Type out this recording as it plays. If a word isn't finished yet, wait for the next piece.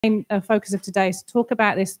main focus of today is to talk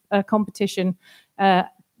about this competition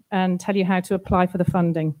and tell you how to apply for the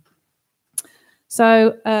funding.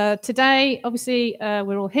 So today, obviously,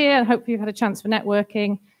 we're all here, and hopefully you've had a chance for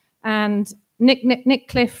networking. And Nick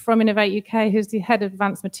Cliff from Innovate UK, who's the head of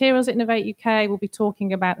advanced materials at Innovate UK, will be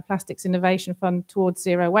talking about the Plastics Innovation Fund towards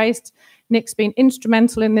zero waste. Nick's been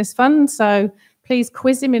instrumental in this fund, so please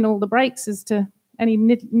quiz him in all the breaks as to any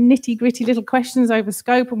nitty-gritty little questions over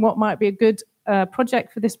scope and what might be a good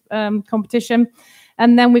project for this competition.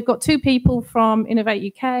 And then we've got two people from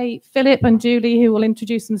Innovate UK, Philip and Julie, who will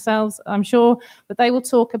introduce themselves, I'm sure, but they will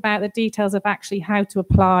talk about the details of actually how to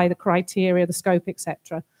apply the criteria, the scope,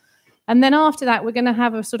 etc. And then after that, we're going to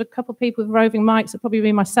have a sort of couple of people with roving mics. It'll probably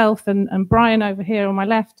be myself and Brian over here on my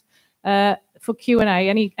left for Q&A.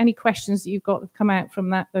 Any questions that you've got that come out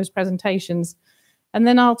from those presentations. And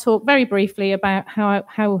then I'll talk very briefly about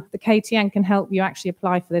how the KTN can help you actually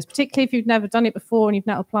apply for this, particularly if you've never done it before and you've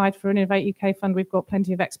not applied for an Innovate UK fund. We've got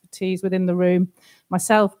plenty of expertise within the room.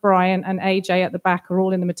 Myself, Brian, and AJ at the back are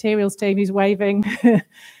all in the materials team. He's waving.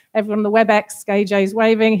 Everyone on the WebEx, AJ is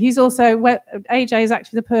waving. He's also, AJ is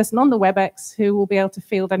actually the person on the WebEx who will be able to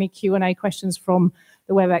field any Q&A questions from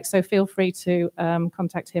the WebEx, so feel free to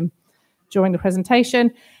contact him during the presentation.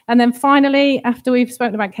 And then finally, after we've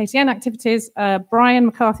spoken about KTN activities, Brian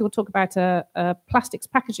McCarthy will talk about a plastics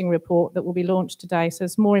packaging report that will be launched today. So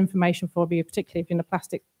there's more information for you, particularly if you're in the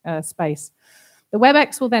plastic space. The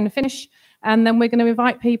WebEx will then finish, and then we're going to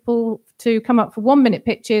invite people to come up for 1 minute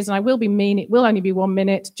pitches, and I will be mean, it will only be 1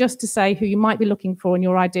 minute, just to say who you might be looking for and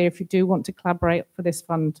your idea if you do want to collaborate for this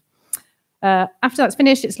fund. After that's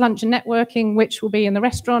finished, it's lunch and networking, which will be in the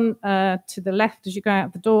restaurant to the left as you go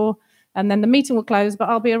out the door. And then the meeting will close, but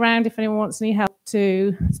I'll be around if anyone wants any help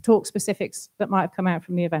to talk specifics that might have come out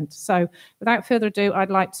from the event. So without further ado, I'd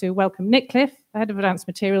like to welcome Nick Cliff, the Head of Advanced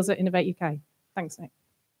Materials at Innovate UK. Thanks, Nick.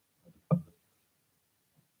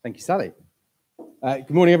 Thank you, Sally. Good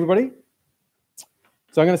morning, everybody.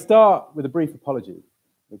 So I'm going to start with a brief apology,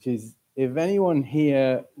 which is if anyone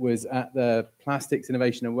here was at the Plastics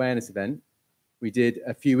Innovation Awareness event we did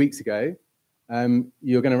a few weeks ago,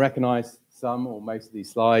 you're going to recognize some or most of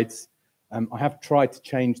these slides. I have tried to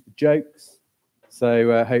change the jokes,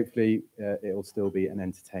 so hopefully it will still be an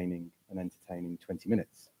entertaining 20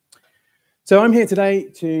 minutes. So I'm here today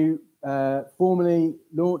to formally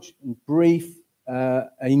launch and brief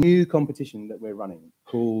a new competition that we're running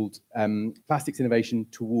called Plastics Innovation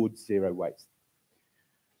Towards Zero Waste.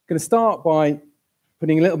 I'm going to start by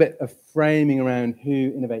putting a little bit of framing around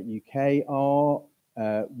who Innovate UK are,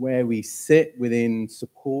 where we sit within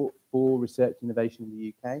support for research and innovation in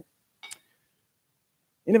the UK.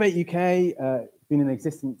 Innovate UK has been in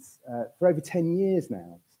existence for over 10 years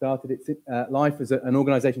now. Started its life as an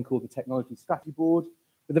organisation called the Technology Strategy Board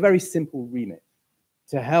with a very simple remit: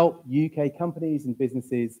 to help UK companies and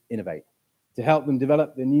businesses innovate, to help them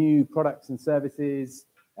develop the new products and services,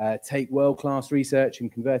 take world-class research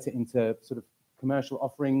and convert it into sort of commercial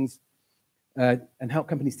offerings, and help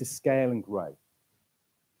companies to scale and grow.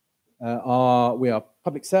 We are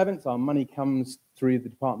public servants. Our money comes through the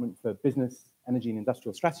Department for Business, Energy and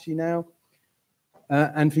Industrial Strategy now.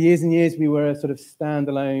 And for years and years, we were a sort of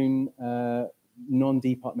standalone,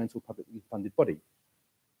 non-departmental, publicly funded body.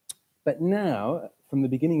 But now, from the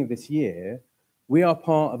beginning of this year, we are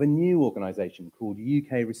part of a new organisation called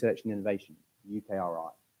UK Research and Innovation,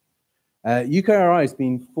 UKRI. UKRI has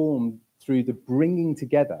been formed through the bringing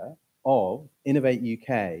together of Innovate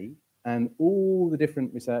UK and all the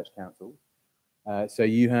different research councils. So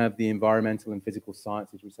you have the Environmental and Physical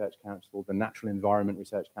Sciences Research Council, the Natural Environment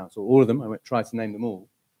Research Council, all of them. I won't try to name them all.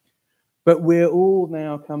 But we're all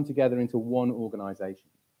now come together into one organisation.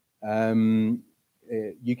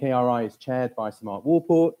 UKRI is chaired by Sir Mark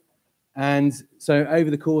Warport. And so over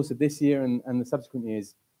the course of this year and the subsequent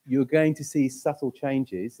years, you're going to see subtle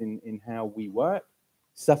changes in how we work,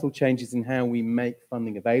 subtle changes in how we make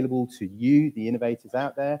funding available to you, the innovators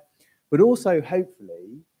out there, but also,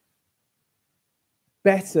 hopefully,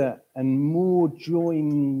 better and more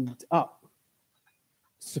joined up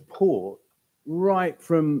support right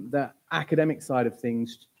from the academic side of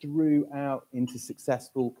things throughout into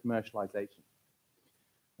successful commercialization.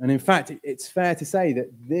 And in fact, it's fair to say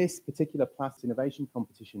that this particular Plastics Innovation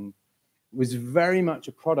competition was very much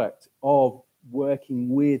a product of working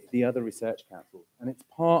with the other research councils. And it's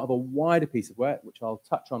part of a wider piece of work, which I'll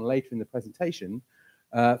touch on later in the presentation,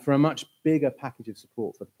 for a much bigger package of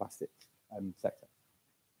support for the plastics sector.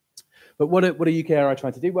 But what are UKRI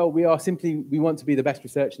trying to do? Well, we want to be the best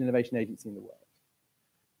research and innovation agency in the world.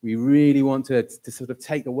 We really want to sort of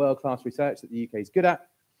take the world-class research that the UK is good at,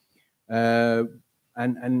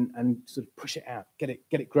 and sort of push it out, get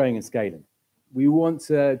it growing and scaling. We want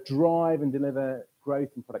to drive and deliver growth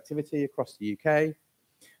and productivity across the UK,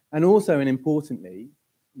 and also, and importantly,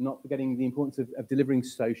 not forgetting the importance of delivering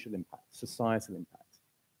social impact, societal impact,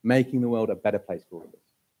 making the world a better place for all of us.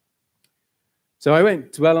 So I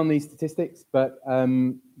won't dwell on these statistics, but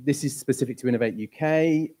this is specific to Innovate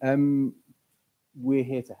UK. We're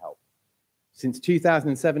here to help. Since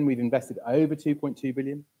 2007, we've invested over 2.2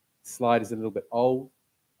 billion. The slide is a little bit old.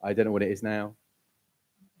 I don't know what it is now.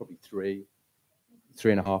 Probably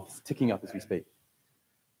 3.5. It's ticking up as we speak.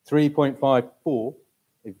 3.54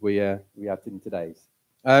 if we add in today's.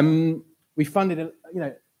 We funded,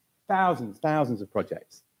 thousands of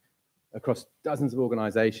projects across dozens of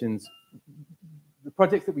organisations. The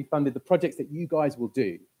projects that we funded, the projects that you guys will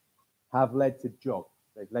do, have led to jobs.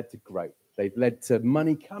 They've led to growth. They've led to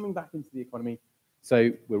money coming back into the economy.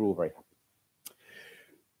 So we're all very happy.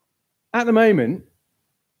 At the moment,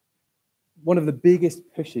 one of the biggest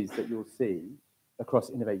pushes that you'll see across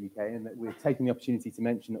Innovate UK, and that we're taking the opportunity to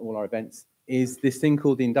mention at all our events, is this thing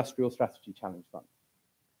called the Industrial Strategy Challenge Fund.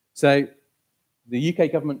 So the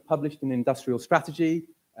UK government published an industrial strategy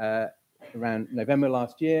around November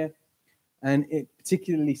last year, and it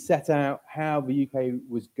particularly set out how the UK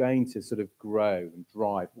was going to sort of grow and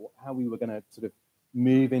drive, how we were going to sort of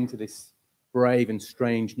move into this brave and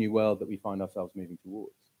strange new world that we find ourselves moving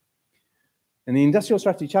towards. And the Industrial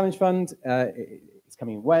Strategy Challenge Fund, it's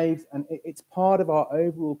coming in waves, and it's part of our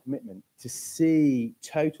overall commitment to see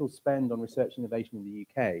total spend on research and innovation in the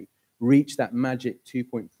UK reach that magic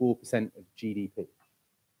 2.4% of GDP.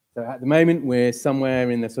 So at the moment, we're somewhere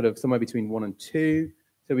in the sort of somewhere between 1 and 2.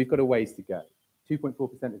 So we've got a ways to go. 2.4%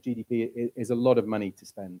 of GDP is a lot of money to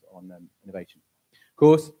spend on innovation. Of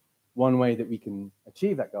course, one way that we can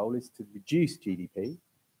achieve that goal is to reduce GDP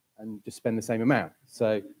and just spend the same amount.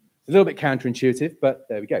 So it's a little bit counterintuitive, but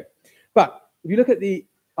there we go. But if you look at the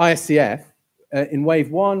ISCF, in wave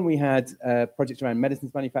 1, we had projects around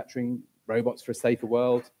medicines manufacturing, robots for a safer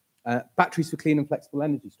world, batteries for clean and flexible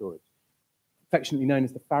energy storage, affectionately known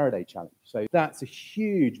as the Faraday Challenge. So that's a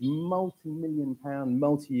huge multi-million-pound,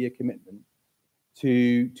 multi-year commitment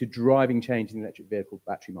to driving change in the electric vehicle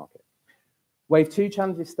battery market. Wave 2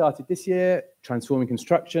 challenges started this year, transforming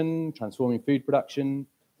construction, transforming food production,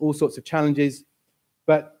 all sorts of challenges.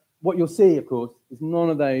 But what you'll see, of course, is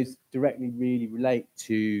none of those directly really relate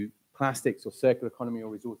to plastics or circular economy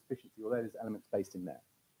or resource efficiency, although there's elements based in there.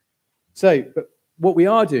 So, but what we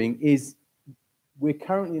are doing is we're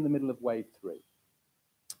currently in the middle of wave 3.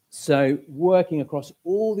 So working across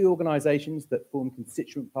all the organisations that form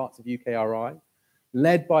constituent parts of UKRI,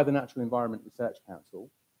 led by the Natural Environment Research Council,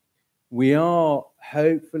 we are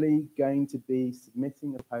hopefully going to be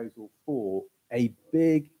submitting a proposal for a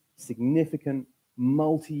big, significant,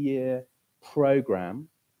 multi-year programme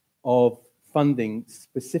of funding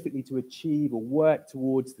specifically to achieve or work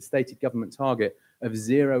towards the stated government target of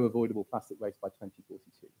zero avoidable plastic waste by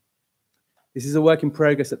 2042. This is a work in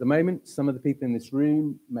progress at the moment. Some of the people in this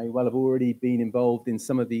room may well have already been involved in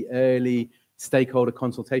some of the early stakeholder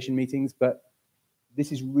consultation meetings, but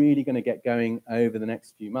this is really going to get going over the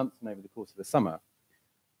next few months and over the course of the summer.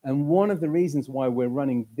 And one of the reasons why we're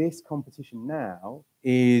running this competition now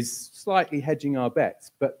is slightly hedging our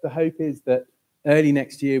bets, but the hope is that early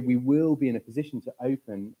next year we will be in a position to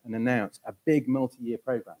open and announce a big multi-year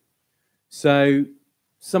program. So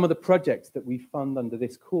some of the projects that we fund under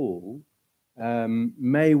this call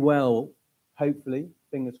may well, hopefully,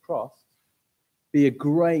 fingers crossed, be a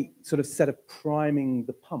great sort of set of priming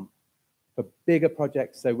the pump for bigger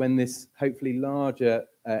projects. So when this hopefully larger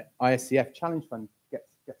ISCF challenge fund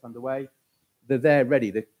gets underway, they're there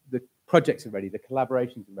ready, the projects are ready, the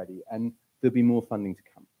collaborations are ready, and there'll be more funding to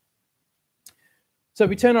come. So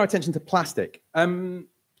we turn our attention to plastic. A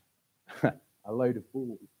load of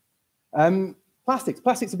balls.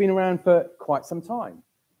 Plastics have been around for quite some time.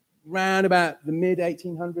 Round about the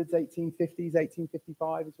mid-1800s, 1850s,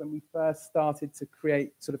 1855 is when we first started to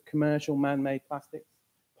create sort of commercial man-made plastics,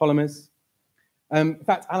 polymers. In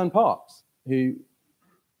fact, Alan Parks, who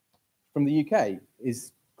from the UK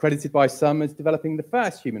is credited by some as developing the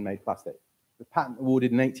first human-made plastic, the patent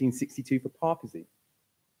awarded in 1862 for Parkersine.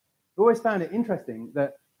 I've always found it interesting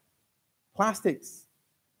that plastics,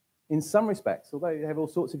 in some respects, although they have all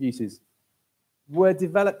sorts of uses, were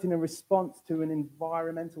developed in a response to an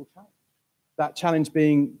environmental challenge. That challenge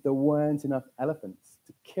being there weren't enough elephants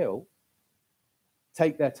to kill,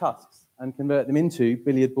 take their tusks and convert them into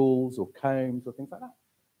billiard balls or combs or things like that.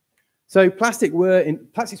 So plastics were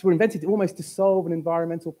invented almost to solve an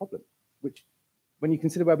environmental problem, which, when you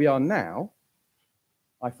consider where we are now,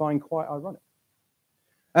 I find quite ironic.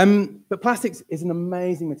 But plastics is an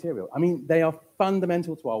amazing material. I mean, they are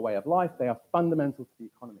fundamental to our way of life. They are fundamental to the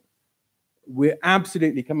economy. We're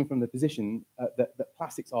absolutely coming from the position that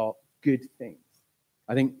plastics are good things.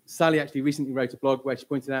 I think Sally actually recently wrote a blog where she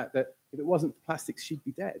pointed out that if it wasn't for plastics, she'd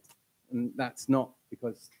be dead. And that's not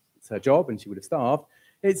because it's her job and she would have starved.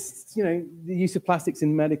 It's, you know, the use of plastics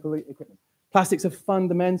in medical equipment. Plastics are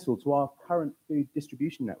fundamental to our current food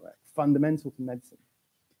distribution network, fundamental to medicine.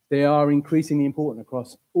 They are increasingly important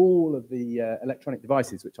across all of the electronic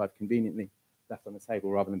devices, which I've conveniently left on the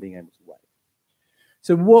table rather than being able to weigh.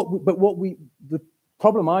 So the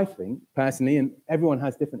problem I think, personally, and everyone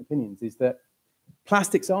has different opinions, is that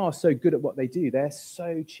plastics are so good at what they do. They're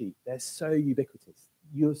so cheap. They're so ubiquitous.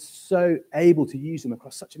 You're so able to use them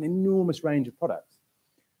across such an enormous range of products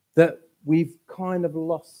that we've kind of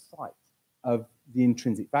lost sight of the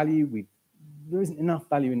intrinsic value. There isn't enough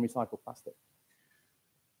value in recycled plastic.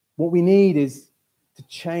 What we need is to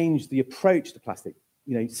change the approach to plastic.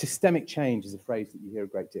 You know, systemic change is a phrase that you hear a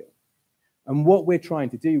great deal. And what we're trying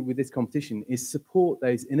to do with this competition is support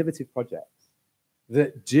those innovative projects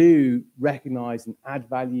that do recognize and add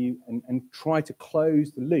value and try to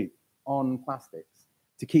close the loop on plastics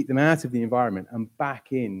to keep them out of the environment and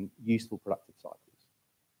back in useful productive cycles.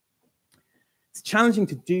 It's challenging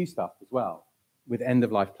to do stuff as well with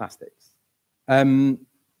end-of-life plastics.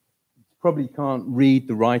 Probably can't read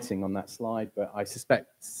the writing on that slide, but I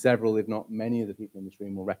suspect several, if not many of the people in this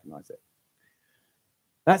room will recognize it.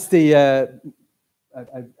 That's the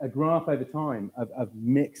a graph over time of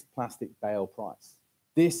mixed plastic bale price.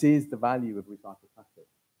 This is the value of recycled plastic.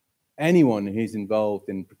 Anyone who's involved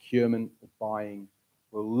in procurement or buying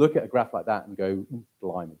will look at a graph like that and go,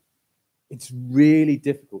 blimey. It's really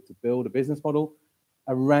difficult to build a business model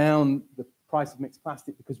around the price of mixed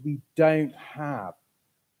plastic because we don't have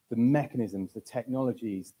the mechanisms, the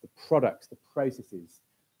technologies, the products, the processes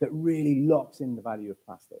that really locks in the value of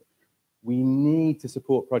plastic. We need to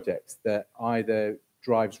support projects that either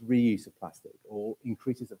drives reuse of plastic or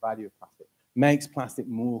increases the value of plastic, makes plastic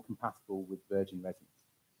more compatible with virgin resins.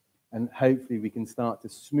 And hopefully we can start to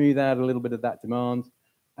smooth out a little bit of that demand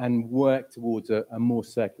and work towards a more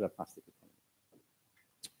circular plastic economy.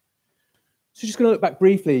 So just going to look back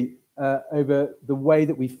briefly over the way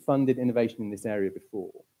that we funded innovation in this area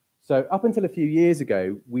before. So up until a few years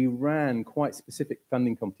ago, we ran quite specific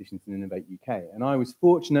funding competitions in Innovate UK. And I was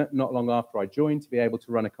fortunate, not long after I joined, to be able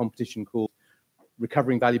to run a competition called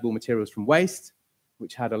Recovering Valuable Materials from Waste,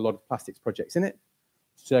 which had a lot of plastics projects in it,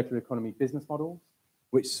 circular economy business models,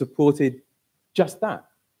 which supported just that,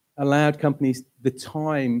 allowed companies the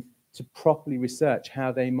time to properly research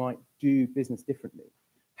how they might do business differently,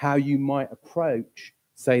 how you might approach,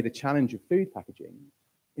 say, the challenge of food packaging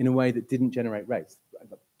in a way that didn't generate waste,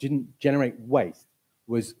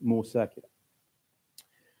 was more circular.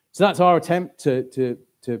 So that's our attempt to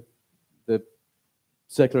the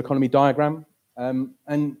circular economy diagram.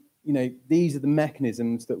 And you know, these are the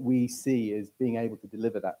mechanisms that we see as being able to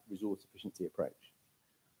deliver that resource efficiency approach.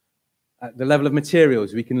 At the level of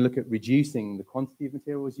materials, we can look at reducing the quantity of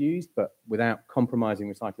materials used, but without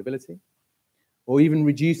compromising recyclability, or even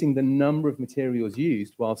reducing the number of materials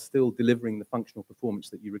used while still delivering the functional performance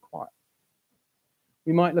that you require.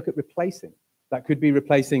 We might look at replacing. That could be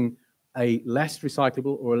replacing a less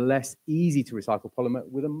recyclable or a less easy to recycle polymer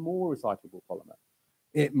with a more recyclable polymer.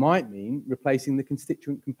 It might mean replacing the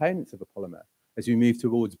constituent components of a polymer as we move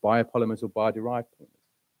towards biopolymers or bio-derived polymers.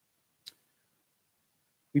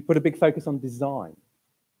 We put a big focus on design.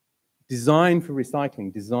 Design for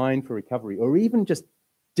recycling, design for recovery, or even just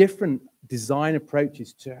different design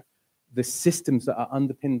approaches to the systems that are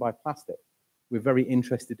underpinned by plastic. We're very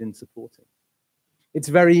interested in supporting. It's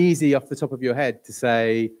very easy off the top of your head to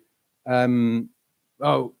say,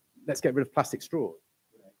 oh, let's get rid of plastic straws.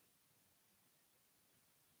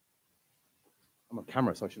 I'm on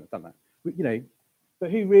camera, so I shouldn't have done that. You know,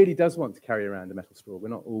 but who really does want to carry around a metal straw? We're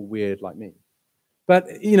not all weird like me.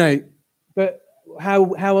 But, you know, but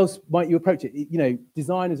how else might you approach it? You know,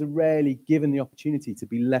 designers are rarely given the opportunity to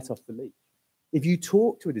be let off the leash. If you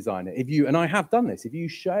talk to a designer, and I have done this, if you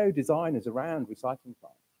show designers around recycling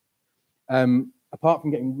plants, apart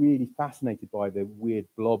from getting really fascinated by the weird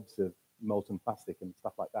blobs of molten plastic and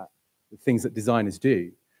stuff like that, the things that designers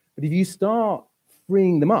do, but if you start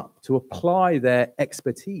freeing them up to apply their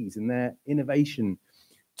expertise and their innovation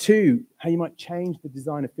to how you might change the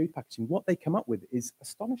design of food packaging, what they come up with is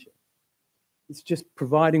astonishing. It's just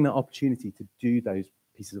providing that opportunity to do those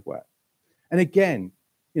pieces of work. And again,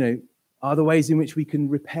 you know, are there ways in which we can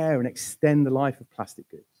repair and extend the life of plastic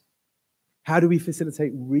goods? How do we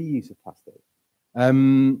facilitate reuse of plastic?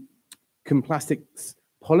 Can plastics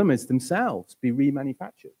polymers themselves be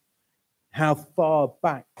remanufactured? How far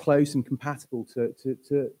back, close and compatible to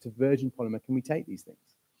virgin polymer can we take these things?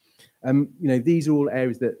 You know, these are all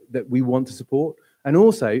areas that we want to support. And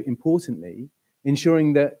also, importantly,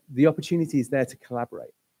 ensuring that the opportunity is there to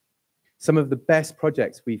collaborate. Some of the best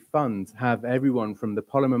projects we fund have everyone from the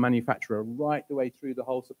polymer manufacturer right the way through the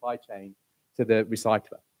whole supply chain to the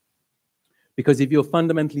recycler. Because if you're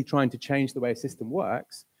fundamentally trying to change the way a system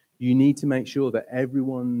works, you need to make sure that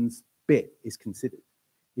everyone's bit is considered.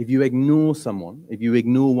 If you ignore someone, if you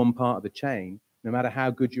ignore one part of the chain, no matter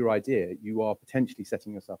how good your idea, you are potentially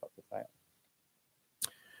setting yourself up to fail.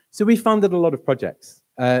 So we funded a lot of projects.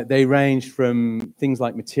 They ranged from things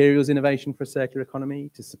like materials innovation for a circular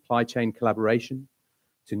economy, to supply chain collaboration,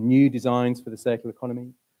 to new designs for the circular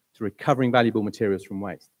economy, to recovering valuable materials from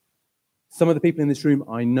waste. Some of the people in this room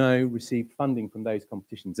I know received funding from those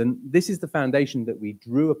competitions, and this is the foundation that we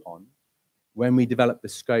drew upon when we developed the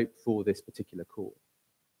scope for this particular call.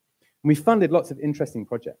 And we funded lots of interesting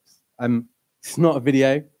projects. It's not a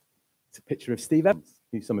video, it's a picture of Steve Evans,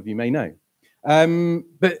 who some of you may know.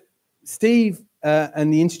 But Steve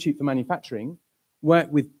and the Institute for Manufacturing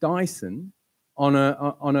worked with Dyson on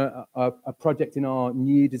a project in our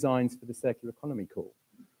new designs for the circular economy call.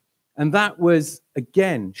 And that was,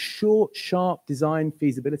 again, short, sharp design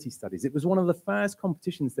feasibility studies. It was one of the first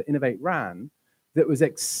competitions that Innovate ran that was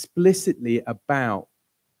explicitly about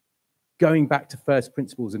going back to first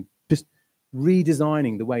principles and just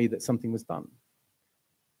redesigning the way that something was done.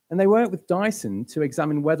 And they worked with Dyson to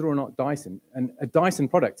examine whether or not Dyson, and a Dyson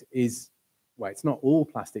product is, well, it's not all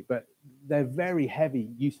plastic, but they're very heavy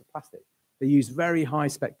use of plastic. They use very high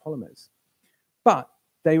spec polymers. But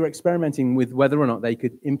they were experimenting with whether or not they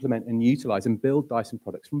could implement and utilize and build Dyson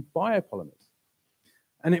products from biopolymers.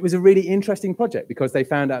 And it was a really interesting project because they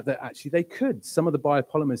found out that actually they could. Some of the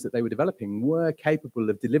biopolymers that they were developing were capable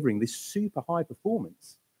of delivering this super high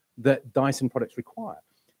performance that Dyson products require.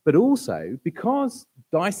 But also, because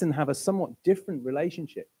Dyson have a somewhat different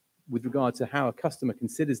relationship with regard to how a customer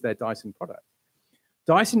considers their Dyson product,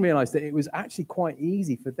 Dyson realized that it was actually quite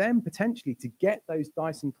easy for them potentially to get those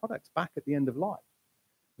Dyson products back at the end of life,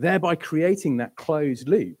 thereby creating that closed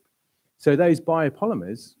loop. So those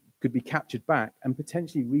biopolymers could be captured back and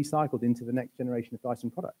potentially recycled into the next generation of Dyson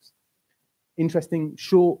products. Interesting,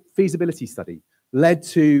 short feasibility study led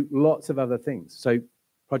to lots of other things. So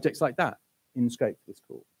projects like that in scope for this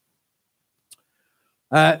call.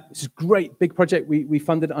 It's a great big project we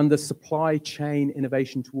funded under supply chain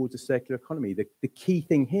innovation towards a circular economy. The key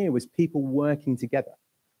thing here was people working together,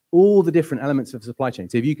 all the different elements of the supply chain.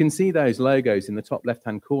 So if you can see those logos in the top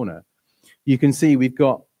left-hand corner, you can see we've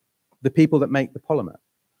got the people that make the polymer.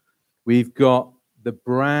 We've got the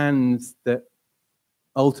brands that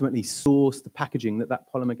ultimately source the packaging that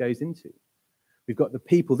that polymer goes into. We've got the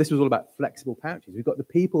people, this was all about flexible pouches. We've got the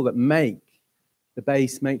people that make the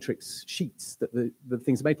base matrix sheets that the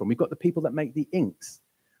things are made from. We've got the people that make the inks.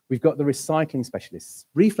 We've got the recycling specialists.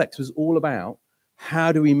 Reflex was all about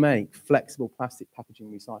how do we make flexible plastic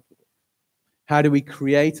packaging recyclable? How do we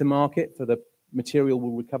create a market for the material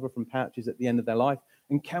will recover from pouches at the end of their life?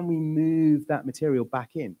 And can we move that material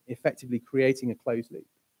back in, effectively creating a closed loop?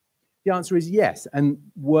 The answer is yes, and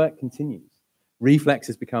work continues. Reflex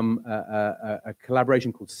has become a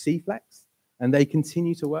collaboration called C-Flex, and they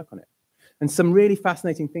continue to work on it. And some really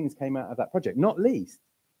fascinating things came out of that project, not least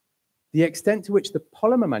the extent to which the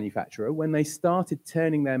polymer manufacturer, when they started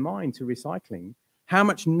turning their mind to recycling, how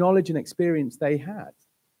much knowledge and experience they had.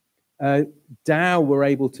 Dow were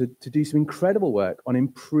able to do some incredible work on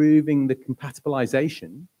improving the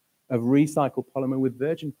compatibilization of recycled polymer with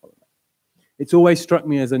virgin polymer. It's always struck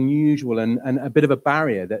me as unusual and a bit of a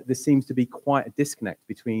barrier that there seems to be quite a disconnect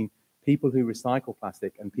between people who recycle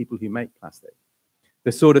plastic and people who make plastic.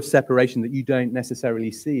 The sort of separation that you don't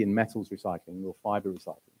necessarily see in metals recycling or fiber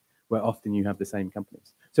recycling, where often you have the same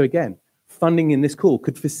companies. So again, funding in this call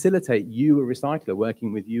could facilitate you, a recycler,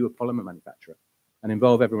 working with you, a polymer manufacturer, and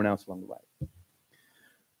involve everyone else along the way.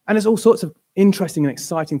 And there's all sorts of interesting and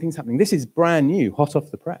exciting things happening. This is brand new, hot off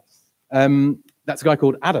the press. That's a guy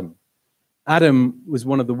called Adam. Adam was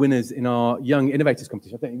one of the winners in our Young Innovators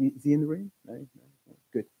competition. I think, is he in the room? No?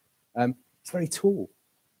 Good. He's very tall.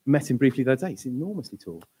 Met him briefly the other day. He's enormously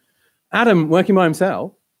tall. Adam, working by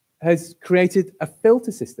himself, has created a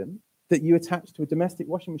filter system that you attach to a domestic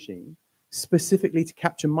washing machine specifically to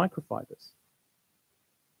capture microfibers.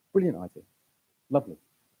 Brilliant idea. Lovely.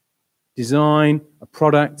 Design, a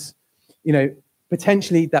product, you know,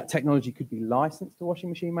 potentially that technology could be licensed to washing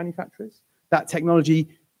machine manufacturers. That technology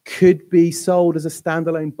could be sold as a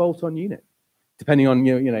standalone bolt-on unit, depending on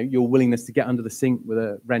your willingness to get under the sink with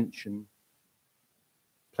a wrench and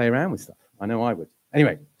play around with stuff. I know I would.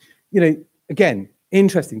 Anyway, you know, again,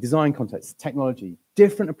 interesting design context, technology,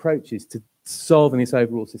 different approaches to solving this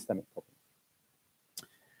overall systemic problem.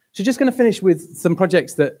 So just going to finish with some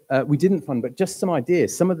projects that we didn't fund, but just some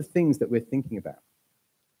ideas, some of the things that we're thinking about.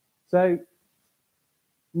 So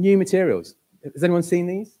new materials. Has anyone seen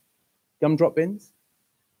these? Gumdrop bins?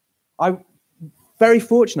 I'm very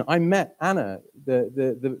fortunate. I met Anna,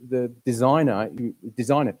 the designer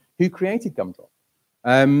who created Gumdrop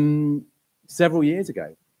several years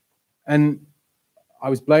ago. And I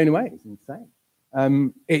was blown away. It's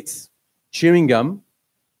insane. It's chewing gum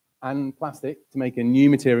and plastic to make a new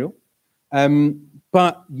material,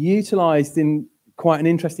 but utilized in quite an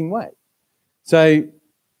interesting way. So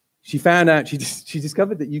she found out, she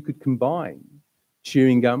discovered that you could combine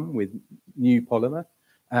chewing gum with new polymer,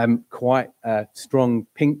 quite a strong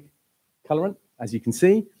pink colorant, as you can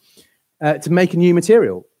see, to make a new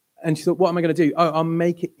material. And she thought, what am I going to do? Oh, I'll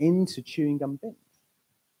make it into chewing gum bins.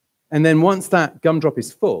 And then once that gumdrop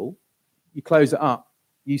is full, you close it up,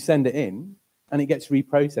 you send it in, and it gets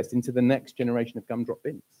reprocessed into the next generation of gumdrop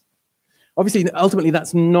bins. Obviously, ultimately,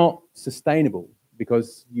 that's not sustainable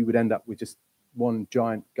because you would end up with just one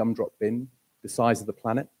giant gumdrop bin the size of the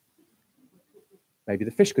planet. Maybe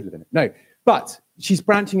the fish could live in it. No, but she's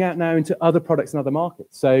branching out now into other products and other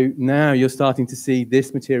markets. So now you're starting to see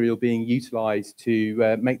this material being utilized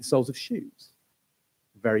to make the soles of shoes.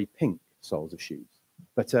 Very pink soles of shoes.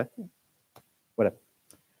 But whatever.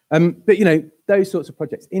 But, you know, those sorts of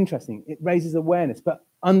projects, interesting. It raises awareness, but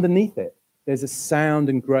underneath it, there's a sound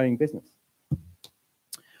and growing business.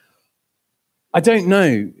 I don't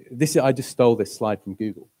know. I just stole this slide from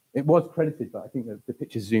Google. It was credited, but I think the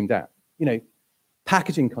picture's zoomed out. You know,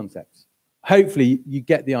 packaging concepts. Hopefully, you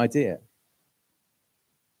get the idea.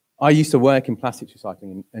 I used to work in plastics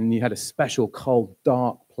recycling, and you had a special cold,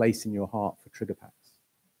 dark place in your heart for trigger packs.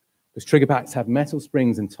 Because trigger packs have metal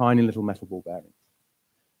springs and tiny little metal ball bearings.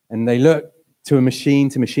 And they look to machine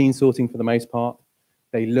sorting for the most part.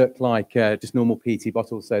 They look like just normal PET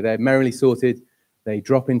bottles. So they're merrily sorted. They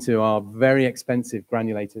drop into our very expensive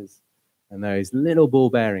granulators. And those little ball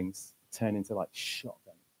bearings turn into like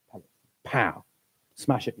shotgun pellets. Pow!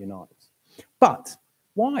 Smash at your knives. But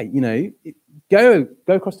why? You know, go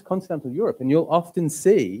across to continental Europe and you'll often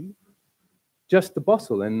see just the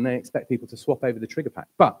bottle and they expect people to swap over the trigger pack.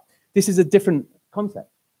 But this is a different concept.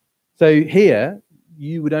 So here,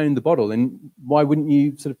 you would own the bottle, and why wouldn't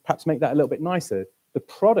you sort of perhaps make that a little bit nicer? The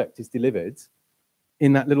product is delivered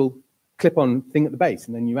in that little clip-on thing at the base,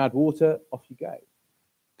 and then you add water, off you go.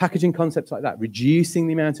 Packaging concepts like that, reducing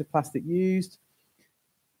the amount of plastic used.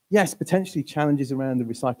 Yes, potentially challenges around the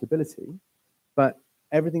recyclability, but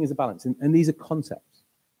everything is a balance, and these are concepts.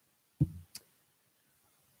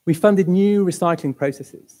 We funded new recycling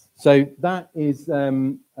processes. So that is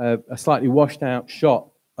a slightly washed out shot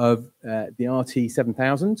of the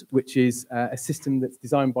RT7000, which is a system that's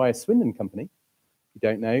designed by a Swindon company, if you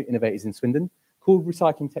don't know, Innovators in Swindon, called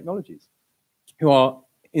Recycling Technologies, who are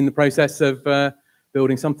in the process of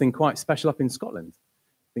building something quite special up in Scotland.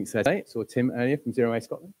 I think so. I saw Tim earlier from Zero Waste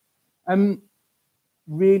Scotland.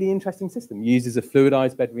 Really interesting system. Uses a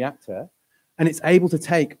fluidized bed reactor, and it's able to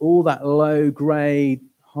take all that low-grade,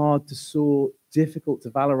 hard to sort, difficult to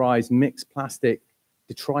valorize mixed plastic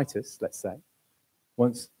detritus, let's say,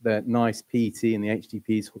 once the nice PET and the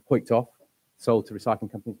HDP is hooked off, sold to recycling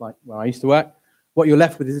companies like where I used to work, what you're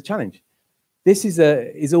left with is a challenge. This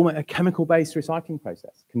is almost a chemical-based recycling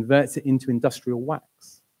process, converts it into industrial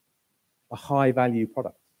wax, a high-value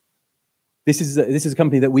product. This is a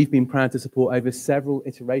company that we've been proud to support over several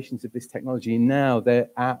iterations of this technology, and now they're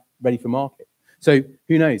ready for market. So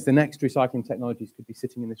who knows? The next recycling technologies could be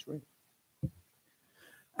sitting in this room.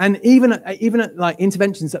 And even at like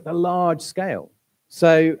interventions at the large scale.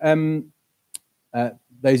 So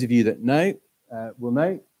those of you that know will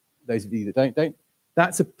know. Those of you that don't.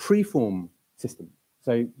 That's a preform system.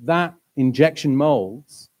 So that injection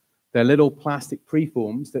molds, they're little plastic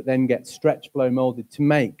preforms that then get stretch blow molded to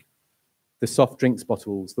make the soft drinks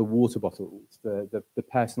bottles, the water bottles, the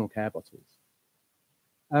personal care bottles.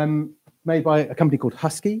 Made by a company called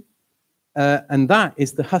Husky. And that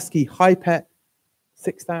is the Husky Hypet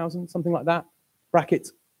 6000, something like that,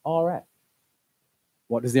 brackets RF.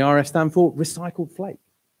 What does the RF stand for? Recycled flake.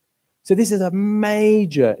 So this is a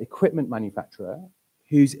major equipment manufacturer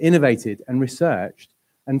who's innovated and researched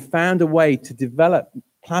and found a way to develop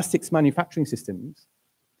plastics manufacturing systems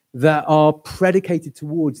that are predicated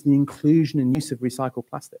towards the inclusion and use of recycled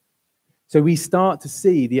plastic. So we start to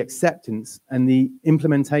see the acceptance and the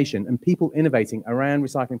implementation and people innovating around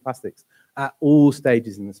recycling plastics at all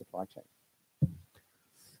stages in the supply chain.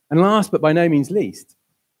 And last but by no means least,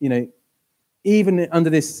 you know, even under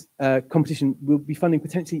this competition, we'll be funding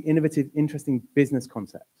potentially innovative, interesting business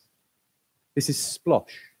concepts. This is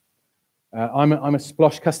Splosh. I'm a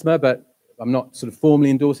Splosh customer, but I'm not sort of formally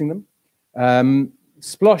endorsing them.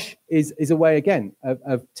 Splosh is a way, again,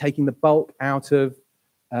 of taking the bulk out of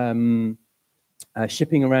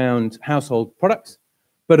shipping around household products,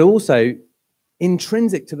 but also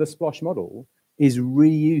intrinsic to the Splosh model is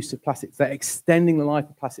reuse of plastics. They're extending the life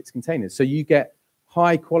of plastics containers. So you get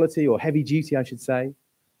high quality, or heavy duty, I should say,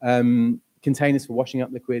 containers for washing up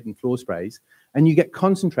liquid and floor sprays, and you get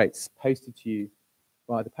concentrates posted to you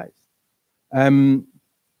by the post.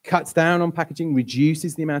 Cuts down on packaging,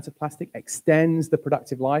 reduces the amount of plastic, extends the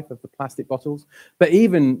productive life of the plastic bottles. But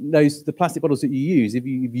even the plastic bottles that you use, if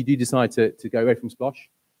you do decide to go away from Splosh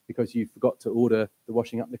because you forgot to order the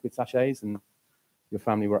washing up liquid sachets and your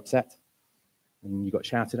family were upset and you got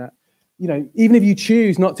shouted at, you know, even if you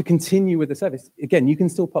choose not to continue with the service, again, you can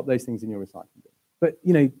still pop those things in your recycling bin. But,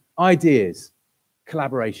 you know, ideas,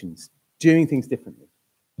 collaborations, doing things differently.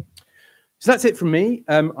 So that's it from me.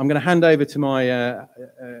 I'm going to hand over to my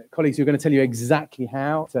colleagues who are going to tell you exactly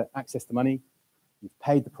how to access the money. You've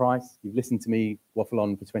paid the price. You've listened to me waffle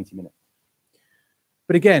on for 20 minutes.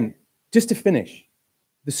 But again, just to finish,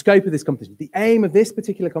 the scope of this competition, the aim of this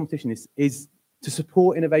particular competition is to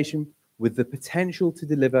support innovation with the potential to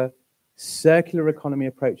deliver circular economy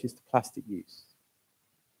approaches to plastic use.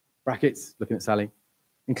 Brackets, looking at Sally,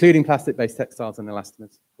 including plastic-based textiles and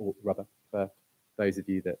elastomers, or rubber, for those of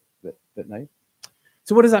you that know.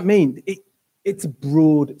 So what does that mean? It's a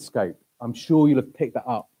broad scope. I'm sure you'll have picked that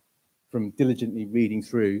up from diligently reading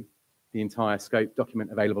through the entire scope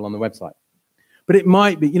document available on the website. But it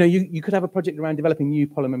might be, you know, you could have a project around developing new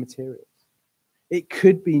polymer materials. It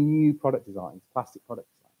could be new product designs, plastic product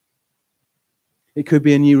design. It could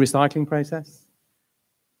be a new recycling process.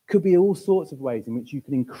 It could be all sorts of ways in which you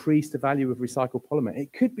can increase the value of recycled polymer.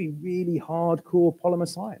 It could be really hardcore polymer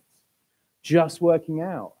science, just working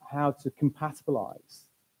out how to compatibilize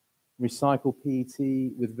recycled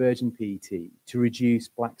PET with virgin PET to reduce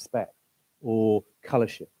black speck or color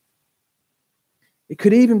shift. It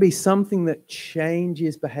could even be something that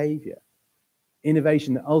changes behavior,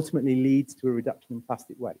 innovation that ultimately leads to a reduction in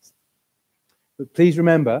plastic waste. But please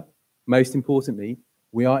remember, most importantly,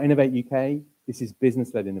 we are Innovate UK. This is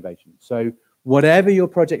business-led innovation. So whatever your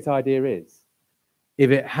project idea is,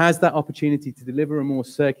 if it has that opportunity to deliver a more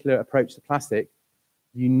circular approach to plastic,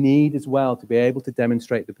 you need as well to be able to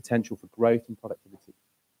demonstrate the potential for growth and productivity.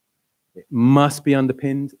 It must be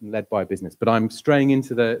underpinned and led by a business. But I'm straying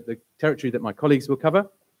into the territory that my colleagues will cover.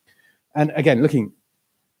 And again,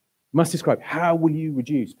 must describe how will you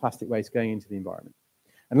reduce plastic waste going into the environment.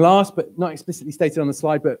 And last, but not explicitly stated on the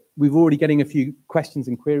slide, but we've already getting a few questions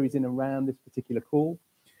and queries in around this particular call.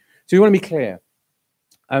 So we want to be clear.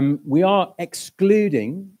 We are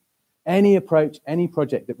excluding any approach, any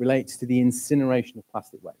project that relates to the incineration of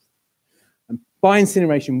plastic waste. And by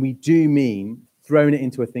incineration, we do mean throwing it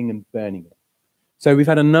into a thing and burning it. So we've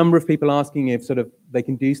had a number of people asking if they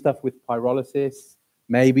can do stuff with pyrolysis,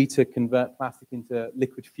 maybe to convert plastic into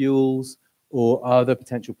liquid fuels or other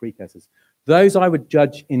potential precursors. Those I would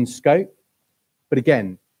judge in scope, but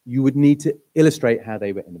again, you would need to illustrate how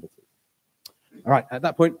they were innovative. All right, at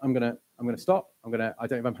that point, I'm gonna stop. I don't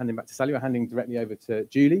know if I'm handing back to Sally or handing directly over to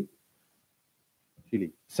Julie.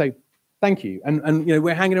 So thank you. And you know,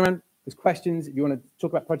 we're hanging around. There's questions. If you want to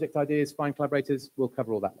talk about project ideas, find collaborators, we'll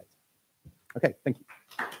cover all that later. Okay, thank you.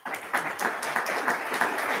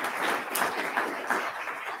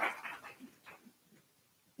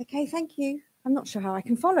 Okay, thank you. I'm not sure how I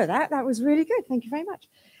can follow that. That was really good. Thank you very much.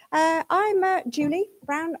 I'm Julie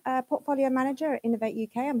Brown, Portfolio Manager at Innovate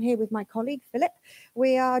UK. I'm here with my colleague, Philip.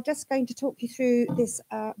 We are just going to talk you through this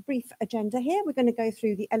brief agenda here. We're going to go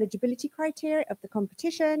through the eligibility criteria of the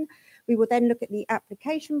competition. We will then look at the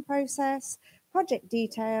application process, project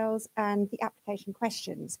details, and the application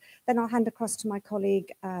questions. Then I'll hand across to my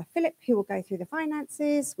colleague, Philip, who will go through the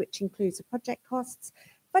finances, which includes the project costs,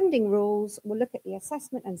 funding rules. We'll look at the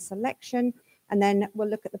assessment and selection, and then we'll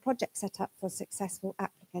look at the project setup for successful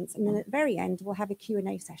applicants. And then at the very end, we'll have a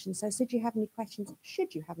Q&A session. So should you have any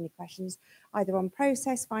questions, either on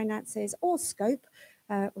process, finances, or scope,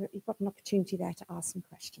 you've got an opportunity there to ask some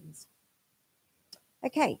questions.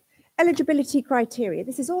 Okay, eligibility criteria.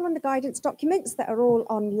 This is all on the guidance documents that are all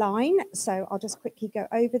online. So I'll just quickly go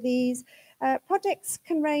over these. Projects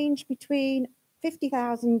can range between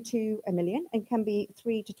 50,000 to 1 million and can be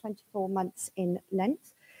 3 to 24 months in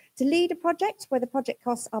length. To lead a project where the project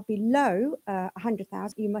costs are below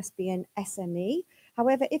 100,000, you must be an SME.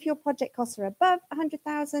 However, if your project costs are above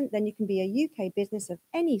 100,000, then you can be a UK business of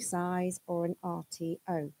any size or an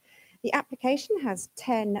RTO. The application has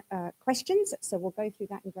 10 questions, so we'll go through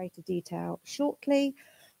that in greater detail shortly.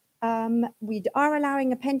 We are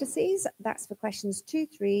allowing appendices. That's for questions 2,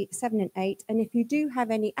 3, 7 and 8. And if you do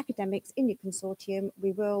have any academics in your consortium,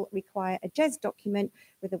 we will require a JES document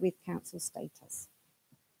with a with council status.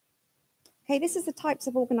 Okay, this is the types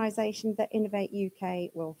of organisation that Innovate UK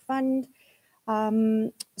will fund.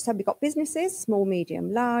 So we've got businesses, small,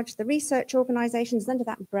 medium, large. The research organisations under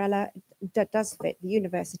that umbrella that does fit the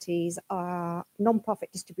universities are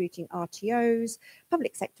non-profit distributing RTOs,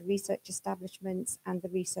 public sector research establishments, and the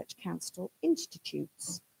research council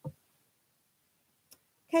institutes.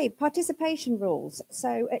 Okay, participation rules.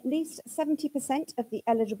 So at least 70% of the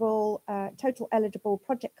eligible, total eligible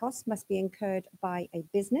project costs must be incurred by a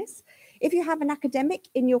business. If you have an academic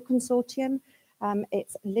in your consortium,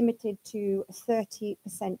 it's limited to 30%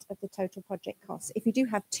 of the total project costs. If you do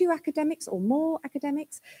have 2 academics or more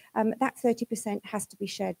academics, that 30% has to be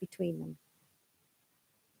shared between them.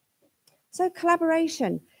 So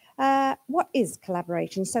collaboration. What is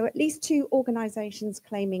collaboration? So at least 2 organisations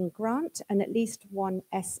claiming grant and at least 1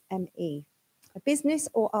 SME. A business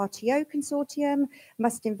or RTO consortium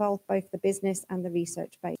must involve both the business and the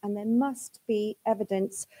research base, and there must be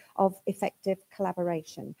evidence of effective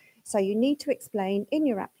collaboration. So you need to explain in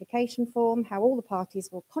your application form how all the parties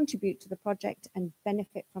will contribute to the project and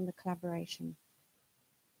benefit from the collaboration.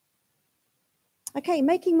 Okay,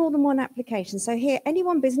 making more than 1 application. So here, any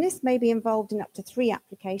one business may be involved in up to 3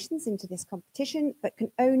 applications into this competition, but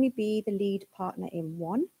can only be the lead partner in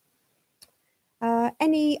 1.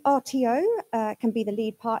 Any RTO can be the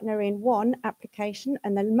lead partner in 1 application,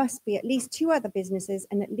 and there must be at least 2 other businesses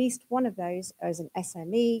and at least one of those as an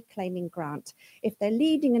SME claiming grant. If they're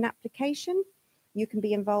leading an application, you can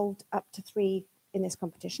be involved up to 3 in this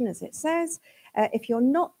competition, as it says. If you're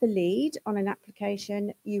not the lead on an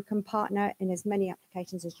application, you can partner in as many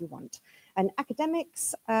applications as you want. And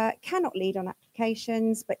academics cannot lead on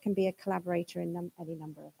applications, but can be a collaborator in any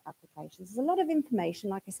number of applications. There's a lot of information,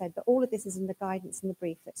 like I said, but all of this is in the guidance and the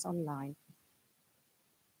brief that's online.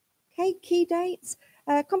 Okay, key dates.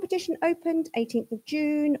 Competition opened 18th of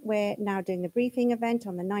June. We're now doing the briefing event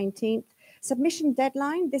on the 19th. Submission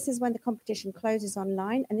deadline. This is when the competition closes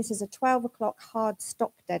online, and this is a 12 o'clock hard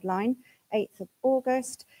stop deadline, 8th of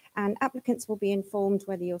August. And applicants will be informed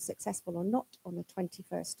whether you're successful or not on the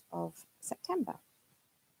 21st of September.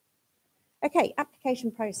 Okay, application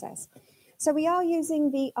process. So we are using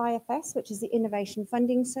the IFS, which is the Innovation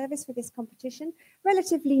Funding Service for this competition.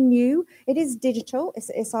 Relatively new. It is digital.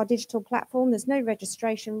 It's our digital platform. There's no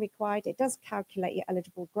registration required. It does calculate your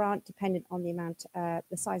eligible grant dependent on the amount,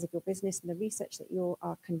 the size of your business and the research that you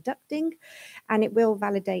are conducting, and it will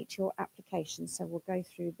validate your application. So we'll go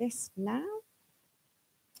through this now.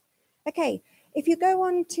 Okay, if you go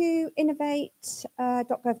on to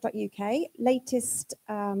innovate.gov.uk, latest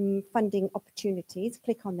funding opportunities,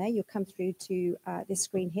 click on there, you'll come through to this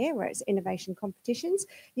screen here where it's innovation competitions.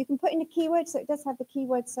 You can put in a keyword, so it does have the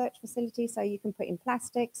keyword search facility, so you can put in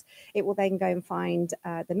plastics. It will then go and find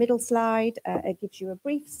the middle slide. It gives you a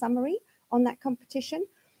brief summary on that competition.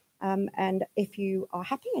 And if you are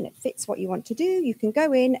happy and it fits what you want to do, you can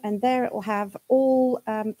go in and there it will have all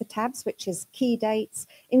the tabs, which is key dates,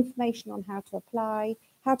 information on how to apply.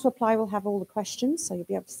 How to apply will have all the questions, so you'll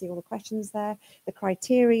be able to see all the questions there, the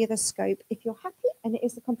criteria, the scope. If you're happy and it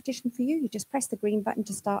is the competition for you, you just press the green button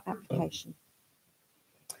to start application.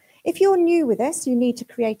 If you're new with us, you need to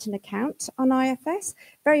create an account on IFS.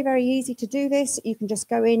 Very, very easy to do this. You can just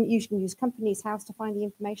go in, you can use Companies House to find the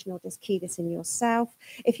information or just key this in yourself.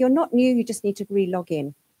 If you're not new, you just need to re-log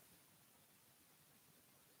in.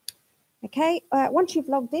 Okay, once you've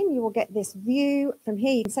logged in, you will get this view. From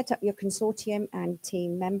here, you can set up your consortium and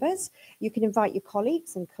team members. You can invite your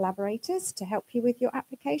colleagues and collaborators to help you with your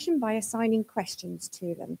application by assigning questions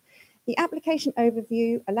to them. The application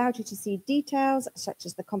overview allows you to see details such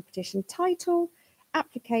as the competition title,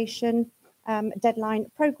 application,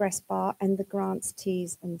 deadline, progress bar, and the grants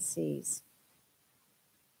T's and C's.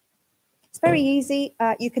 It's very easy.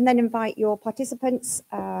 You can then invite your participants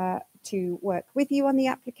to work with you on the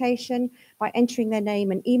application by entering their name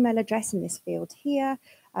and email address in this field here.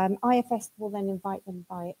 IFS will then invite them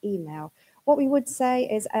via email. What we would say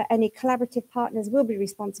is any collaborative partners will be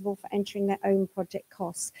responsible for entering their own project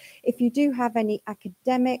costs. If you do have any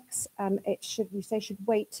academics, they should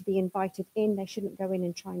wait to be invited in. They shouldn't go in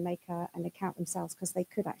and try and make an account themselves because they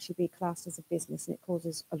could actually be classed as a business and it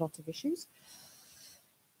causes a lot of issues.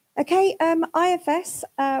 Okay, IFS,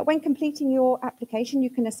 when completing your application, you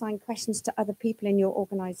can assign questions to other people in your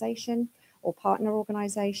organisation or partner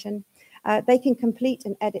organisation. They can complete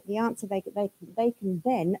and edit the answer. They can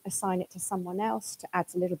then assign it to someone else to add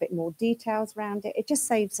a little bit more details around it. It just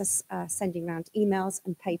saves us sending around emails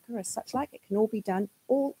and paper as such like. It can all be done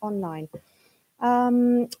all online.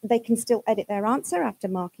 They can still edit their answer after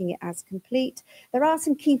marking it as complete. There are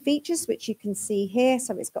some key features which you can see here.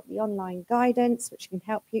 So it's got the online guidance, which can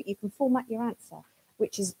help you. You can format your answer,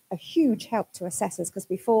 which is a huge help to assessors, because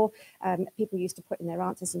before people used to put in their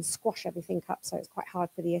answers and squash everything up. So it's quite hard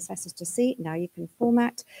for the assessors to see. Now you can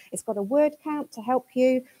format. It's got a word count to help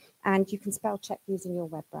you, and you can spell check using your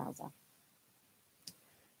web browser.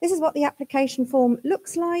 This is what the application form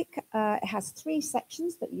looks like. It has 3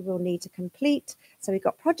 sections that you will need to complete. So we've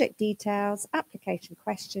got project details, application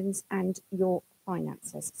questions, and your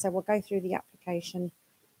finances. So we'll go through the application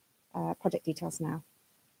project details now.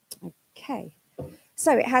 Okay,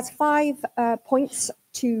 so it has 5 points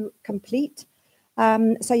to complete.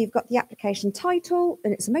 So you've got the application title,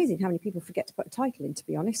 and it's amazing how many people forget to put a title in, to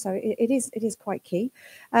be honest. So it is quite key.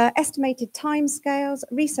 Estimated timescales,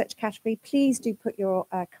 research category. Please do put your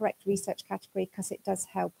correct research category, because it does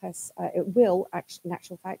help us. It will, actually, in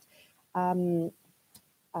actual fact,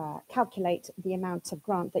 calculate the amount of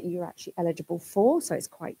grant that you're actually eligible for. So it's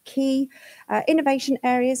quite key. Innovation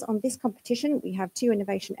areas on this competition, we have 2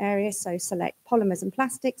 innovation areas. So select polymers and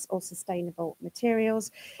plastics or sustainable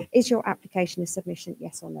materials. Is your application a submission?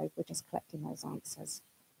 Yes or no? We're just collecting those answers.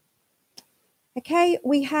 Okay,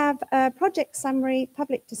 we have a project summary,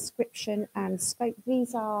 public description, and scope.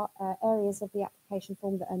 These are areas of the application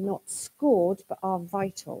form that are not scored but are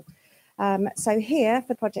vital. So here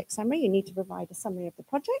for project summary, you need to provide a summary of the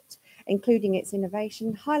project, including its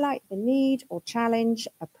innovation, highlight the need or challenge,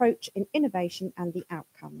 approach in innovation, and the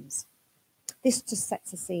outcomes. This just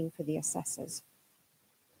sets a scene for the assessors.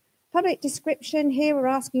 Public description, here we're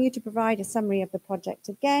asking you to provide a summary of the project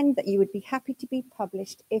again, that you would be happy to be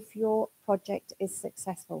published if your project is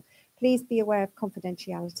successful. Please be aware of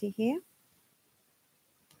confidentiality here.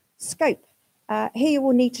 Scope, here you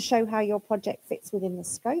will need to show how your project fits within the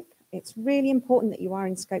scope. It's really important that you are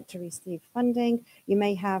in scope to receive funding. You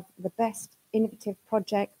may have the best innovative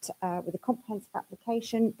project with a comprehensive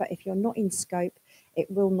application, but if you're not in scope, it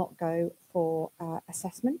will not go for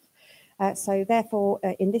assessment. So therefore,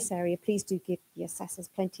 in this area, please do give the assessors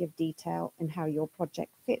plenty of detail in how your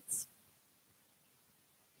project fits.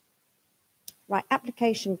 Right,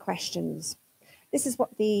 application questions. This is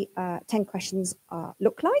what the 10 questions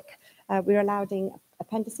look like. We're allowing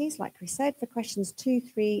appendices, like we said, for questions 2,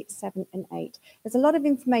 3, 7, and 8. There's a lot of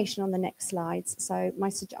information on the next slides, so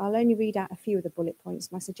I'll only read out a few of the bullet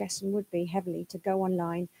points. My suggestion would be heavily to go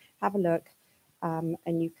online, have a look,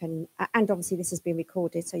 and you can, and obviously this has been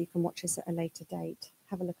recorded, so you can watch this at a later date.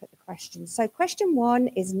 Have a look at the questions. So question 1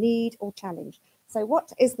 is need or challenge. So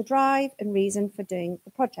what is the drive and reason for doing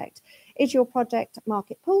the project? Is your project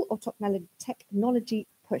market pull or technology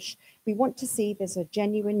push? We want to see there's a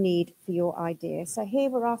genuine need for your idea. So here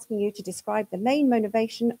we're asking you to describe the main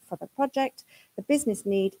motivation for the project, the business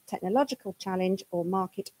need, technological challenge, or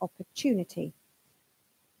market opportunity.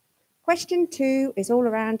 Question 2 is all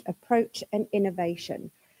around approach and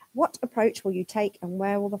innovation. What approach will you take, and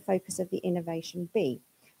where will the focus of the innovation be?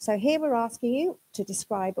 So here we're asking you to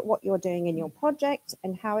describe what you're doing in your project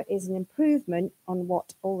and how it is an improvement on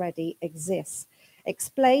what already exists.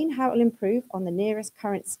 Explain how it will improve on the nearest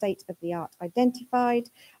current state of the art identified.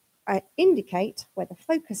 Indicate where the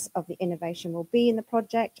focus of the innovation will be in the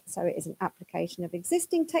project. So it is an application of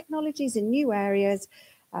existing technologies in new areas,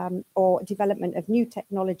 or development of new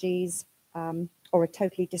technologies, or a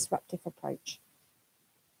totally disruptive approach.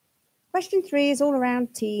 Question 3 is all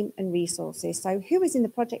around team and resources. So who is in the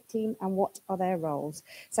project team and what are their roles?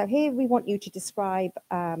 So here we want you to describe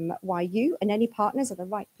why you and any partners are the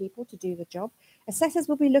right people to do the job. Assessors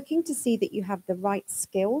will be looking to see that you have the right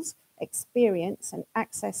skills, experience, and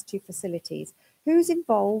access to facilities. Who's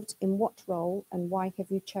involved in what role and why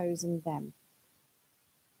have you chosen them?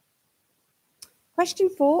 Question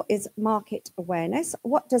 4 is market awareness.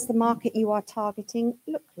 What does the market you are targeting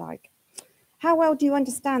look like? How well do you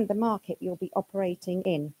understand the market you'll be operating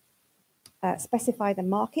in? Specify the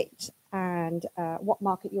market and what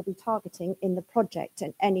market you'll be targeting in the project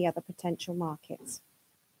and any other potential markets.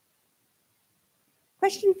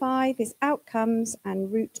 Question 5 is outcomes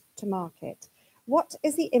and route to market. What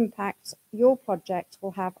is the impact your project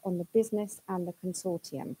will have on the business and the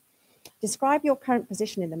consortium? Describe your current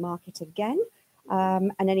position in the market again,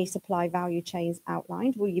 and any supply value chains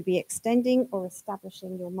outlined. Will you be extending or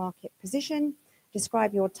establishing your market position?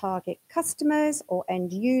 Describe your target customers or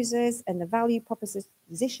end users and the value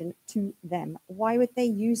proposition to them. Why would they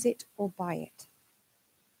use it or buy it?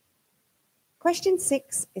 Question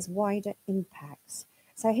 6 is wider impacts.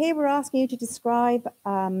 So here we're asking you to describe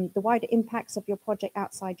the wider impacts of your project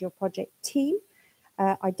outside your project team.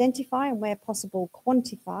 Identify and where possible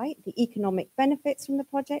quantify the economic benefits from the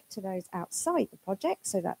project to those outside the project,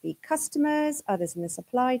 so that be customers, others in the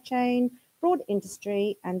supply chain, broad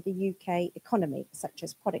industry and the UK economy, such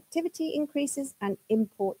as productivity increases and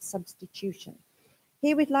import substitution.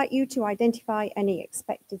 Here we'd like you to identify any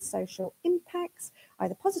expected social impacts,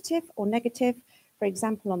 either positive or negative, for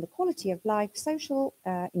example, on the quality of life, social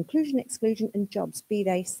inclusion, exclusion and jobs, be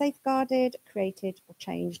they safeguarded, created or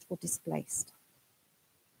changed or displaced.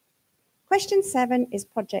 Question 7 is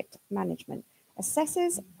project management.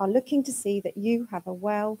 Assessors are looking to see that you have a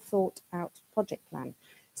well thought out project plan.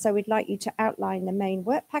 So we'd like you to outline the main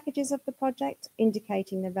work packages of the project,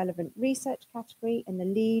 indicating the relevant research category and the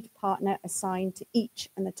lead partner assigned to each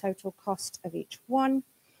and the total cost of each one.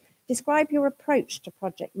 Describe your approach to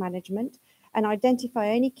project management and identify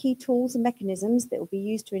any key tools and mechanisms that will be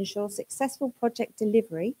used to ensure successful project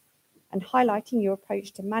delivery, and highlighting your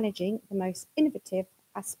approach to managing the most innovative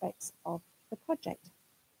aspects of the project.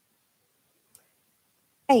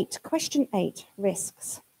 Question 8,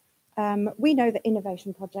 risks. We know that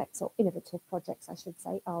innovation projects, or innovative projects, I should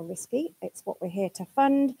say, are risky. It's what we're here to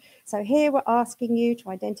fund. So here we're asking you to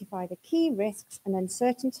identify the key risks and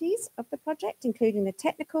uncertainties of the project, including the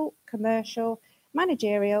technical, commercial,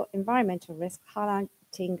 managerial, environmental risks,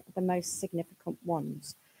 highlighting the most significant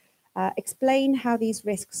ones. Explain how these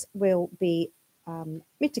risks will be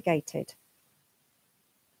mitigated.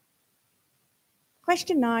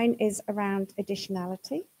 Question 9 is around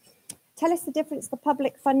additionality. Tell us the difference the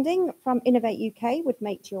public funding from Innovate UK would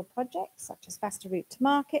make to your project, such as faster route to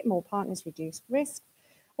market, more partners, reduced risk.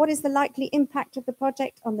 What is the likely impact of the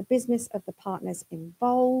project on the business of the partners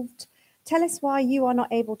involved? Tell us why you are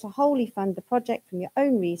not able to wholly fund the project from your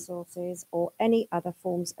own resources or any other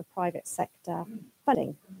forms of private sector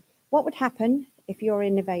funding. What would happen if your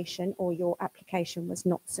innovation or your application was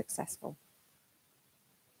not successful?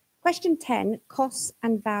 Question 10, costs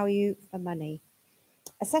and value for money.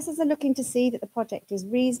 Assessors are looking to see that the project is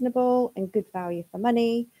reasonable and good value for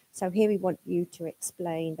money. So here we want you to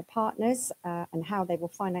explain the partners and how they will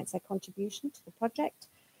finance their contribution to the project,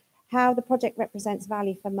 how the project represents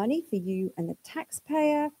value for money for you and the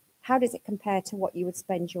taxpayer. How does it compare to what you would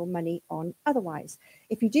spend your money on otherwise?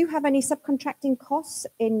 If you do have any subcontracting costs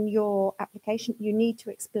in your application, you need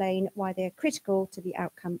to explain why they're critical to the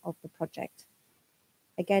outcome of the project.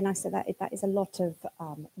 Again, I said that is a lot of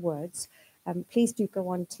words. Please do go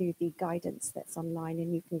on to the guidance that's online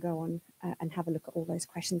and you can go on and have a look at all those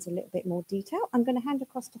questions in a little bit more detail. I'm going to hand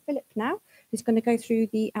across to Philip now, who's going to go through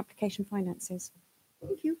the application finances.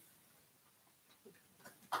 Thank you.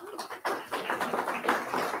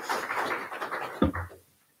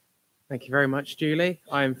 Thank you very much, Julie.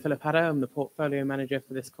 I'm Philip Hadder. I'm the portfolio manager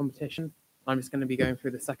for this competition. I'm just going to be going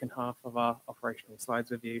through the second half of our operational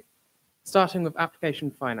slides with you, starting with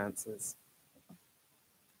application finances.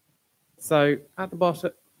 So at the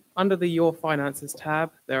bottom, under the Your Finances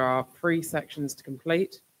tab, there are 3 sections to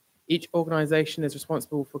complete. Each organisation is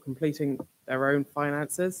responsible for completing their own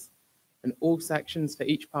finances, and all sections for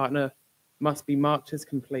each partner must be marked as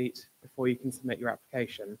complete before you can submit your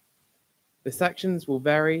application. The sections will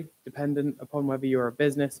vary dependent upon whether you're a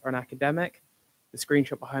business or an academic. The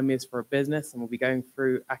screenshot behind me is for a business, and we'll be going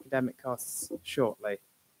through academic costs shortly.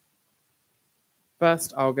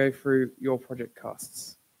 First, I'll go through your project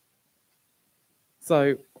costs.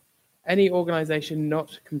 So any organisation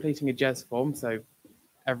not completing a JES form, so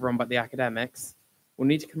everyone but the academics, will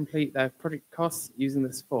need to complete their project costs using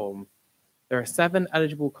this form. There are 7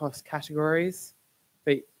 eligible cost categories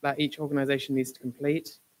that each organisation needs to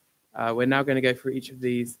complete. We're now going to go through each of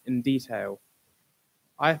these in detail.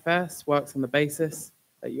 IFS works on the basis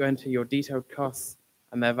that you enter your detailed costs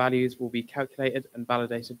and their values will be calculated and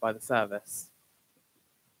validated by the service.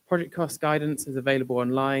 Project cost guidance is available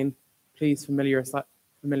online. Please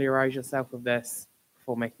familiarise yourself with this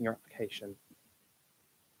before making your application.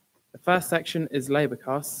 The first section is labour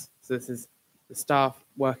costs. So this is the staff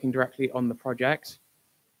working directly on the project.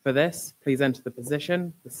 For this, please enter the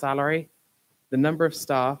position, the salary, the number of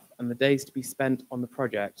staff, and the days to be spent on the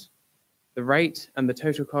project. The rate and the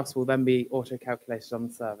total cost will then be auto-calculated on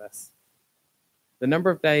the service. The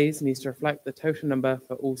number of days needs to reflect the total number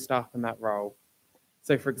for all staff in that role.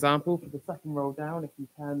 So for example, for the second roll down, if you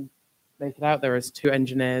can make it out, there is 2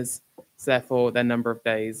 engineers, so therefore their number of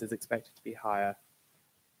days is expected to be higher.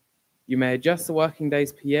 You may adjust the working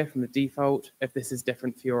days per year from the default if this is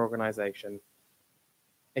different for your organisation.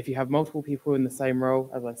 If you have multiple people in the same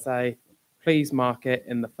role, as I say, please mark it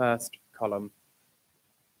in the first column.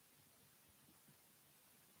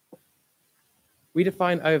 We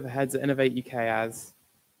define overheads at Innovate UK as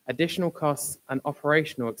additional costs and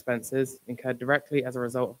operational expenses incurred directly as a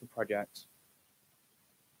result of the project.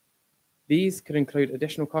 These could include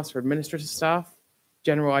additional costs for administrative staff,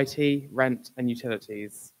 general IT, rent, and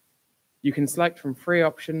utilities. You can select from 3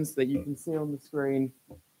 options that you can see on the screen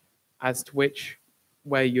as to which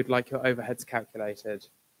way you'd like your overheads calculated.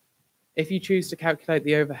 If you choose to calculate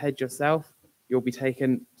the overhead yourself, you'll be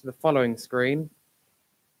taken to the following screen.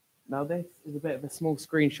 Now this is a bit of a small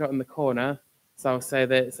screenshot in the corner, so I'll say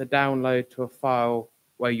that it's a download to a file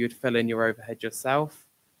where you'd fill in your overhead yourself,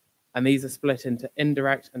 and these are split into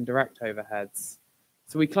indirect and direct overheads.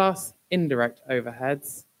 So we class indirect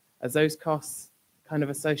overheads as those costs kind of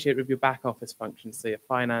associated with your back office functions, so your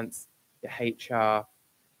finance, your HR,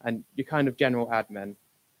 and your kind of general admin,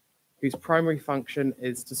 whose primary function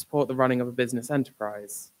is to support the running of a business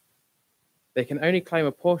enterprise. They can only claim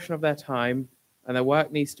a portion of their time, and their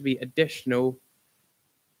work needs to be additional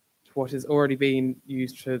to what is already being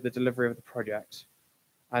used for the delivery of the project,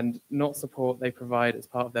 and not support they provide as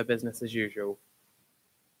part of their business as usual.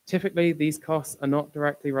 Typically, these costs are not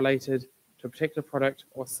directly related to a particular product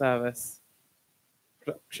or service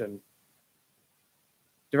production.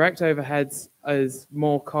 Direct overheads is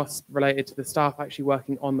more cost related to the staff actually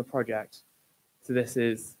working on the project. So this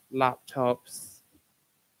is laptops,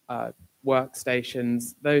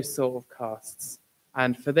 workstations, those sort of costs.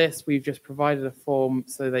 And for this, we've just provided a form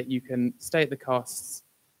so that you can state the costs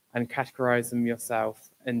and categorize them yourself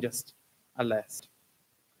in just a list.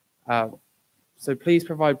 So please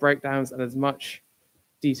provide breakdowns and as much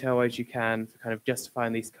detail as you can for kind of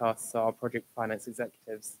justifying these costs so our project finance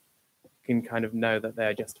executives can kind of know that they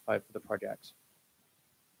are justified for the project.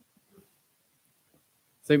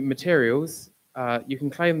 So materials, you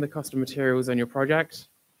can claim the cost of materials on your project,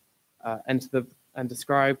 and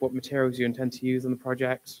describe what materials you intend to use on the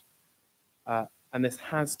project. And this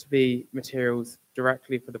has to be materials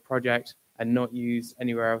directly for the project and not used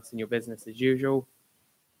anywhere else in your business as usual.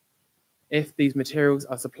 If these materials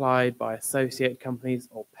are supplied by associated companies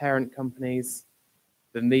or parent companies,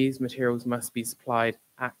 then these materials must be supplied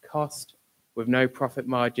at cost with no profit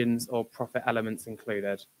margins or profit elements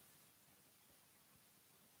included.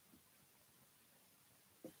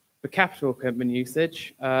 For capital equipment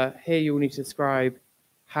usage, here you'll need to describe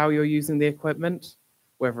how you're using the equipment,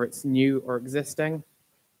 whether it's new or existing,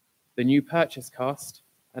 the new purchase cost,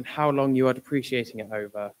 and how long you are depreciating it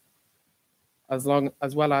over, as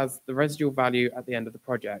well as the residual value at the end of the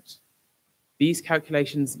project. These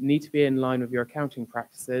calculations need to be in line with your accounting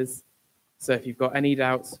practices, so if you've got any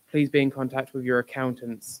doubts, please be in contact with your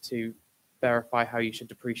accountants to verify how you should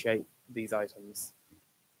depreciate these items.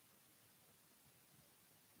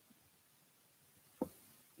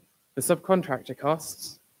 For subcontractor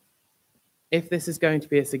costs, if this is going to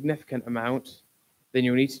be a significant amount, then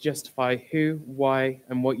you'll need to justify who, why,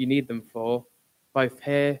 and what you need them for, both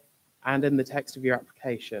here and in the text of your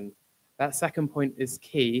application. That second point is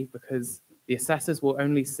key because the assessors will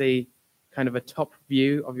only see kind of a top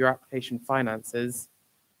view of your application finances.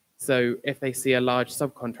 So if they see a large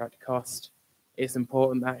subcontract cost, it's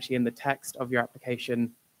important that actually in the text of your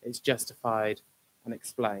application, it's justified and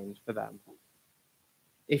explained for them.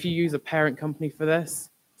 If you use a parent company for this,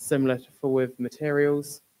 similar to for with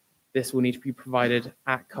materials, this will need to be provided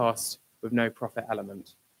at cost with no profit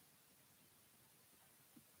element.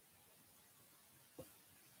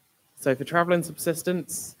 So for travel and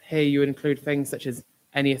subsistence, here you would include things such as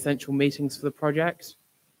any essential meetings for the project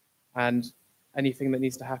and anything that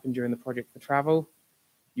needs to happen during the project for travel.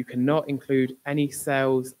 You cannot include any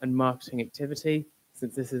sales and marketing activity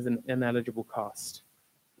since this is an ineligible cost.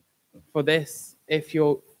 For this, if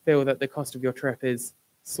you feel that the cost of your trip is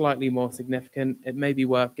slightly more significant, it may be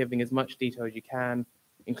worth giving as much detail as you can,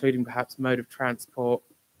 including perhaps mode of transport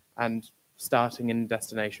and starting and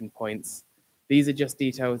destination points. These are just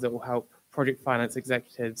details that will help project finance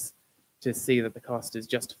executives to see that the cost is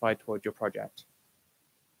justified towards your project.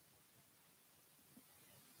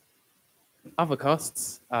 Other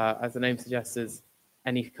costs, as the name suggests, is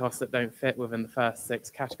any costs that don't fit within the first 6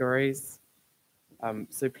 categories.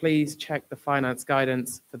 So please check the finance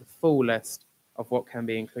guidance for the full list of what can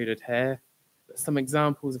be included here. Some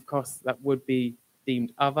examples of costs that would be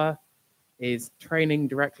deemed other is training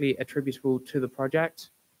directly attributable to the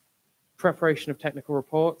project, preparation of technical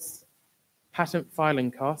reports, patent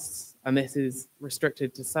filing costs, and this is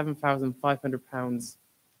restricted to £7,500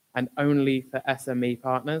 and only for SME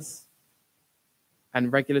partners,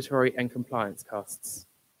 and regulatory and compliance costs.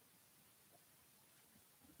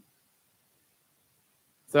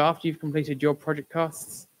 So after you've completed your project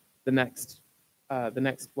costs, the next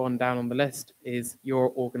one down on the list is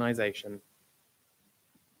your organization.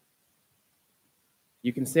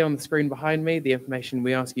 You can see on the screen behind me the information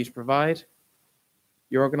we ask you to provide.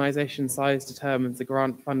 Your organization size determines the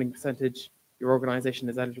grant funding percentage your organization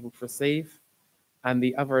is eligible to receive, and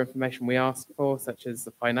the other information we ask for, such as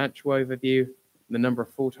the financial overview, the number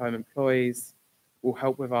of full-time employees, will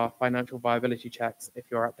help with our financial viability checks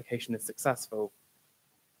if your application is successful.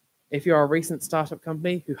 If you're a recent startup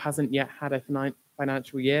company who hasn't yet had a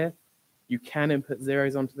financial year, you can input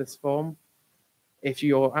zeros onto this form. If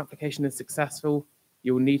your application is successful,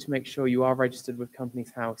 you'll need to make sure you are registered with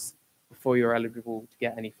Companies House before you're eligible to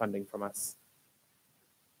get any funding from us.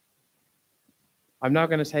 I'm now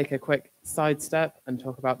going to take a quick sidestep and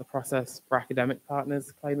talk about the process for academic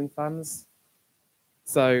partners claiming funds.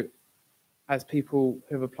 So, as people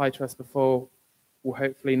who have applied to us before will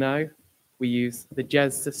hopefully know, we use the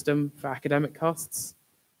GES system for academic costs.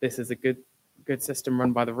 This is a good system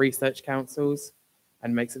run by the research councils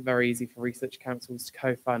and makes it very easy for research councils to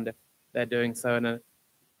co-fund if they're doing so in a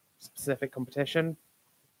specific competition.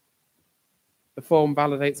 The form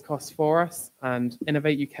validates costs for us, and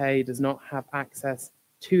Innovate UK does not have access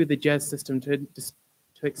to the GES system to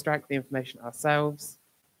extract the information ourselves,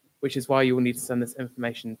 which is why you will need to send this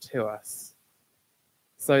information to us.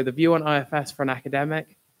 So the view on IFS for an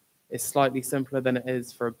academic is slightly simpler than it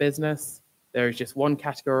is for a business. There is just one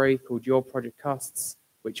category called your project costs,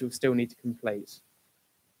 which you'll still need to complete.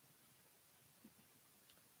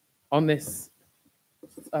 On this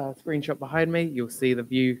screenshot behind me, you'll see the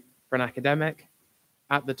view for an academic.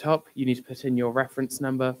 At the top, you need to put in your reference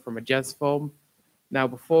number from a GES form. Now,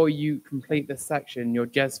 before you complete this section, your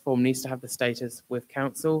GES form needs to have the status with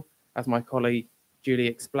council, as my colleague Julie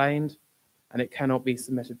explained, and it cannot be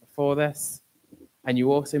submitted before this. And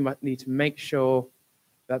you also need to make sure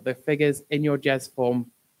that the figures in your GES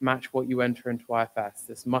form match what you enter into IFS.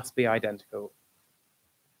 This must be identical.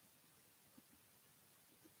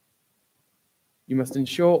 You must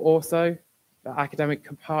ensure also that academic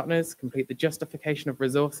partners complete the justification of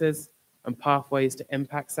resources and pathways to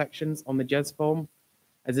impact sections on the GES form,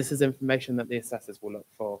 as this is information that the assessors will look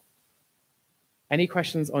for. Any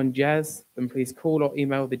questions on GES, then please call or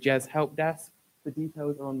email the GES help desk. The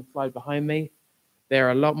details are on the slide behind me.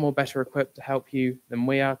 They're a lot more better equipped to help you than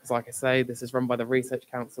we are, because like I say, this is run by the research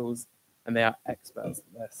councils and they are experts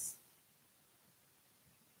at this.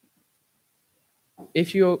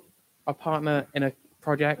 If you're a partner in a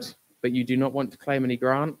project, but you do not want to claim any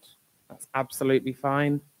grant, that's absolutely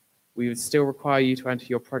fine. We would still require you to enter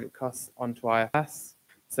your project costs onto IFS,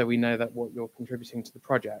 so we know that what you're contributing to the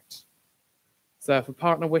project. So if a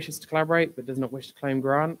partner wishes to collaborate but does not wish to claim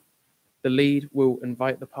grant, the lead will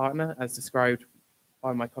invite the partner as described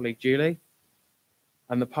by my colleague Julie,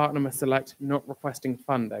 and the partner must select not requesting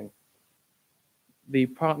funding. The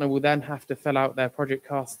partner will then have to fill out their project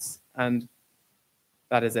costs, and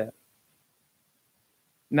that is it.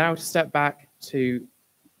 Now to step back to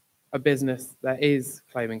a business that is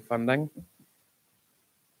claiming funding.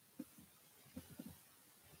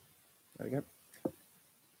 There we go.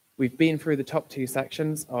 We've been through the top two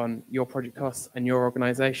sections on your project costs and your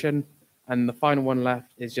organization, and the final one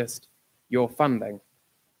left is just your funding.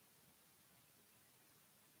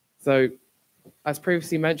 So, as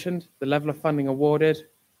previously mentioned, the level of funding awarded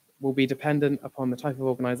will be dependent upon the type of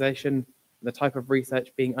organization and the type of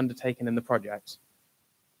research being undertaken in the project.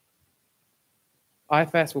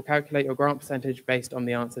 IFS will calculate your grant percentage based on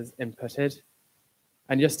the answers inputted.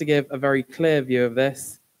 And just to give a very clear view of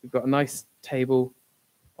this, we've got a nice table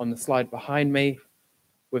on the slide behind me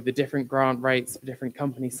with the different grant rates for different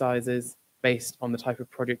company sizes based on the type of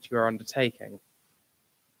project you are undertaking.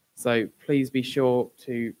 So please be sure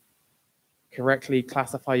to correctly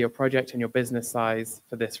classify your project and your business size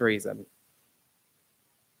for this reason.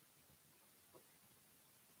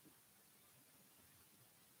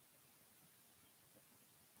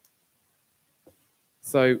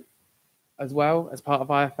 So, as well, as part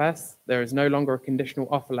of IFS, there is no longer a conditional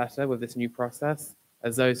offer letter with this new process,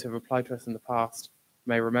 as those who have applied to us in the past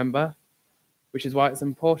may remember, which is why it's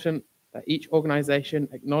important that each organization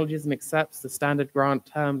acknowledges and accepts the standard grant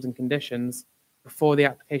terms and conditions before the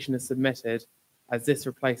application is submitted, as this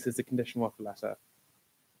replaces the conditional offer letter.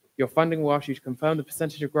 Your funding will ask you to confirm the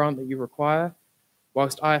percentage of grant that you require.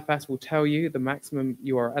 Whilst IFS will tell you the maximum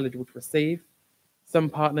you are eligible to receive, some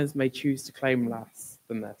partners may choose to claim less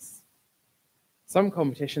than this. Some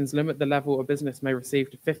competitions limit the level a business may receive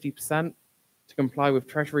to 50% to comply with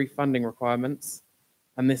Treasury funding requirements,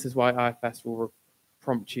 and this is why IFS will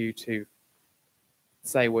prompt you to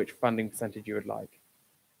say which funding percentage you would like.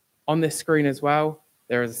 On this screen as well,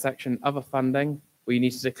 there is a section Other Funding, where you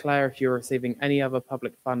need to declare if you're receiving any other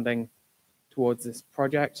public funding towards this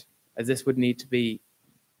project, as this would need to be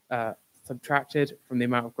subtracted from the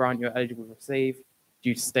amount of grant you're eligible to receive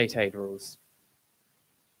due to state aid rules.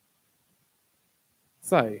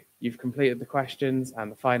 So you've completed the questions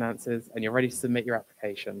and the finances, and you're ready to submit your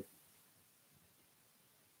application.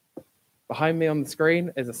 Behind me on the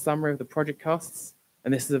screen is a summary of the project costs,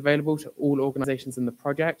 and this is available to all organizations in the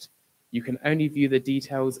project. You can only view the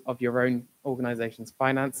details of your own organization's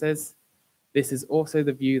finances. This is also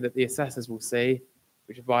the view that the assessors will see,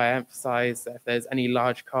 which is why I emphasize that if there's any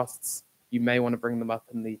large costs, you may want to bring them up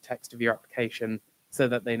in the text of your application so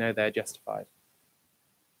that they know they're justified.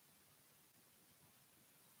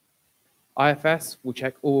 IFS will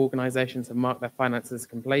check all organizations have marked their finances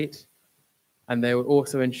complete, and they will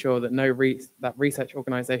also ensure that that research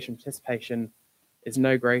organization participation is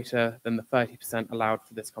no greater than the 30% allowed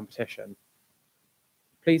for this competition.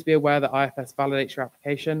 Please be aware that IFS validates your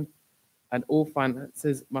application, and all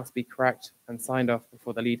finances must be correct and signed off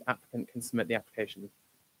before the lead applicant can submit the application.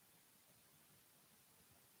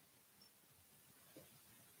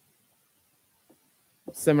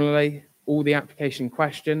 Similarly, all the application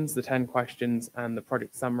questions, the 10 questions and the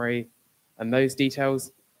project summary, and those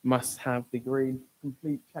details must have the green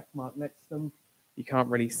complete check mark next to them. You can't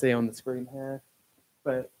really see on the screen here,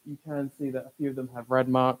 but you can see that a few of them have red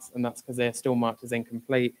marks, and that's because they're still marked as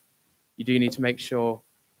incomplete. You do need to make sure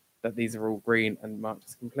that these are all green and marked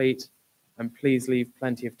as complete, and please leave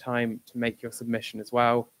plenty of time to make your submission as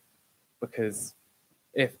well, because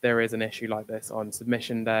if there is an issue like this on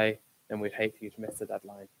submission day, then we'd hate for you to miss the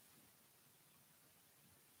deadline.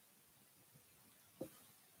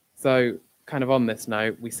 So kind of on this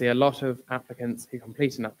note, we see a lot of applicants who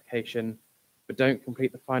complete an application but don't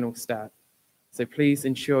complete the final step. So please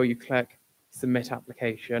ensure you click Submit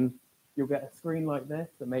Application. You'll get a screen like this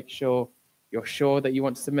that makes sure you're sure that you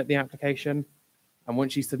want to submit the application. And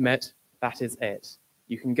once you submit, that is it.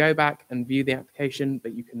 You can go back and view the application,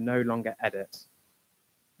 but you can no longer edit.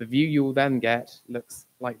 The view you will then get looks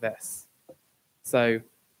like this. So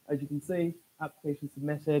as you can see, application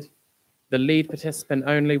submitted. The lead participant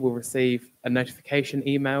only will receive a notification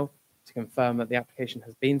email to confirm that the application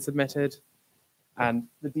has been submitted. And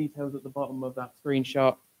the details at the bottom of that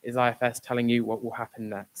screenshot is IFS telling you what will happen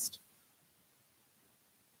next.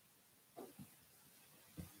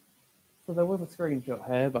 So there was a screenshot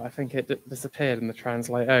here, but I think it disappeared in the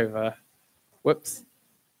translate over. Whoops.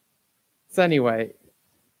 So anyway,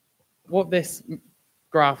 what this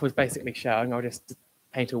graph was basically showing, I'll just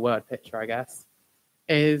paint a word picture, I guess,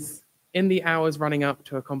 is in the hours running up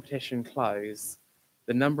to a competition close,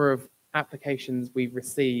 the number of applications we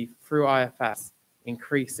receive through IFS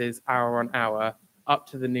increases hour on hour up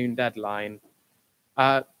to the noon deadline.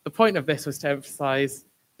 The point of this was to emphasize,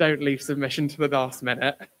 don't leave submission to the last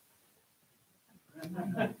minute.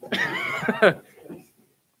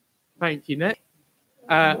 Thank you, Nick.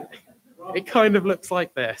 It kind of looks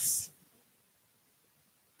like this.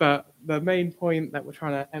 But the main point that we're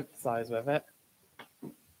trying to emphasize with it,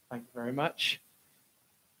 thank you very much,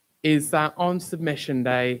 is that on submission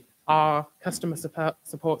day, our customer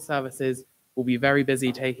support services will be very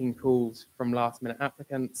busy taking calls from last minute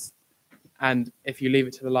applicants. And if you leave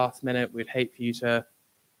it to the last minute, we'd hate for you to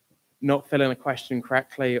not fill in a question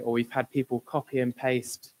correctly, or we've had people copy and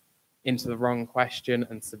paste into the wrong question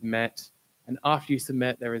and submit. And after you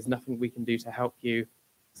submit, there is nothing we can do to help you.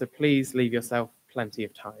 So please leave yourself plenty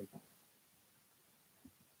of time.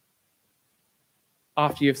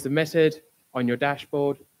 After you've submitted, on your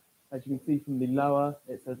dashboard, as you can see from the lower,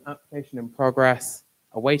 it says application in progress,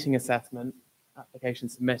 awaiting assessment, application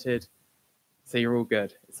submitted. So you're all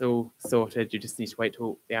good. It's all sorted. You just need to wait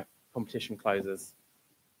till the competition closes.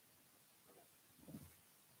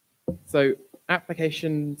 So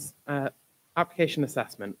application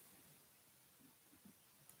assessment.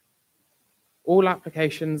 All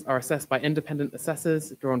applications are assessed by independent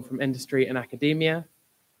assessors drawn from industry and academia.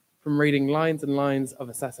 From reading lines and lines of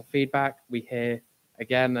assessor feedback, we hear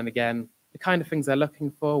again and again the kind of things they're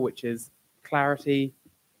looking for, which is clarity,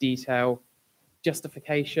 detail,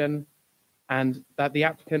 justification, and that the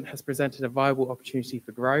applicant has presented a viable opportunity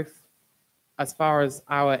for growth. As far as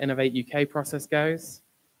our Innovate UK process goes,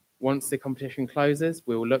 once the competition closes,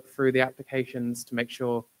 we will look through the applications to make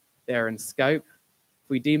sure they're in scope. If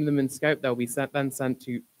we deem them in scope, they'll be then sent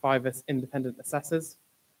to 5 independent assessors.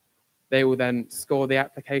 They will then score the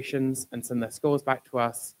applications and send their scores back to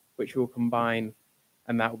us, which we'll combine,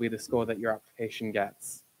 and that will be the score that your application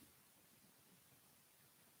gets.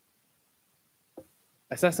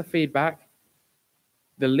 Assessor feedback,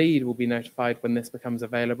 the lead will be notified when this becomes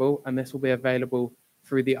available, and this will be available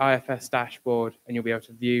through the IFS dashboard, and you'll be able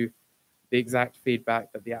to view the exact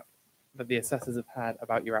feedback that the assessors have had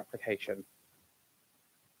about your application.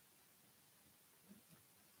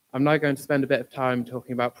 I'm now going to spend a bit of time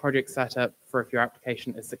talking about project setup for if your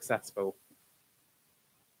application is successful.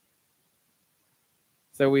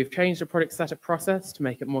 So we've changed the project setup process to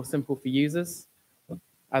make it more simple for users.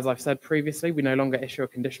 As I've said previously, we no longer issue a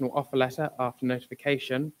conditional offer letter after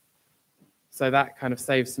notification. So that kind of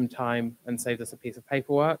saves some time and saves us a piece of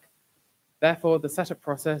paperwork. Therefore, the setup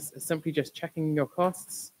process is simply just checking your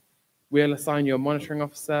costs. We'll assign you a monitoring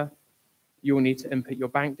officer. You will need to input your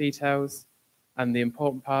bank details. And the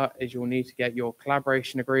important part is you'll need to get your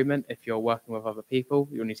collaboration agreement if you're working with other people.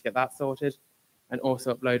 You'll need to get that sorted and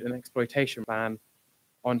also upload an exploitation plan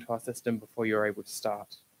onto our system before you're able to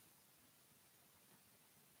start.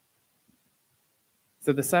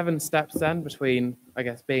 So the 7 steps then between, I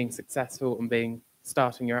guess, being successful and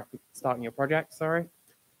starting your project,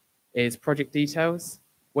 is project details.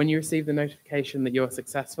 When you receive the notification that you're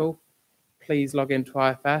successful, please log into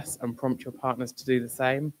IFS and prompt your partners to do the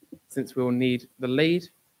same, since we will need the lead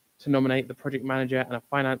to nominate the project manager and a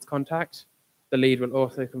finance contact. The lead will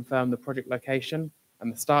also confirm the project location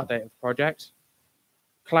and the start date of the project.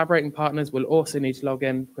 Collaborating partners will also need to log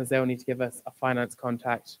in because they'll need to give us a finance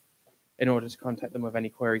contact in order to contact them with any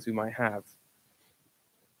queries we might have.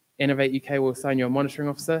 Innovate UK will assign you a monitoring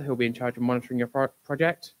officer who will be in charge of monitoring your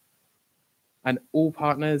project. And all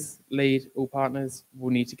partners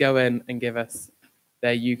will need to go in and give us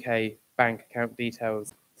their UK bank account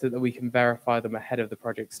details so that we can verify them ahead of the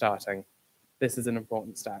project starting. This is an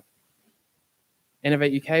important step.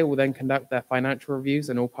 Innovate UK will then conduct their financial reviews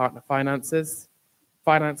and all partner finances.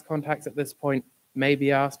 Finance contacts at this point may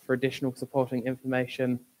be asked for additional supporting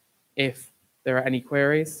information if there are any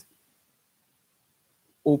queries.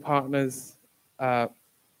 All partners,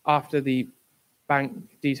 after the bank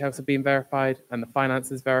details have been verified and the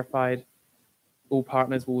finances verified, all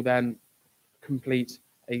partners will then complete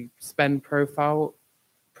a spend profile,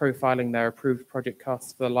 profiling their approved project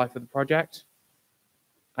costs for the life of the project.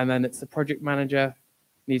 And then it's the project manager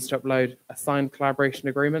needs to upload a signed collaboration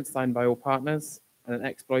agreement signed by all partners and an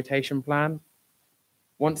exploitation plan.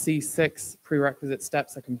 Once these 6 prerequisite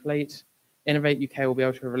steps are complete, Innovate UK will be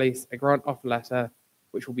able to release a grant offer letter,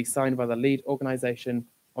 which will be signed by the lead organisation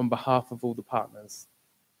on behalf of all the partners.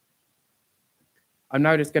 I'm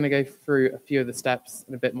now just going to go through a few of the steps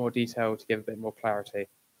in a bit more detail to give a bit more clarity.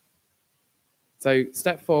 So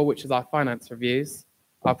step 4, which is our finance reviews,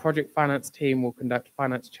 our project finance team will conduct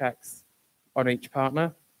finance checks on each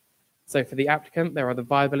partner. So for the applicant, there are the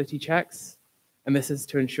viability checks, and this is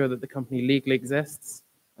to ensure that the company legally exists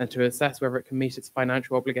and to assess whether it can meet its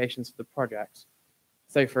financial obligations for the project.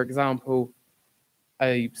 So for example,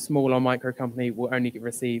 a small or micro company will only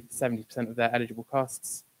receive 70% of their eligible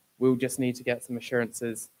costs. We'll just need to get some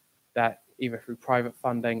assurances that either through private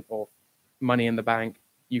funding or money in the bank,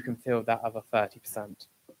 you can fill that other 30%.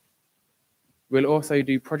 We'll also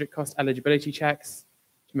do project cost eligibility checks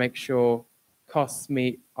to make sure costs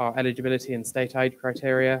meet our eligibility and state aid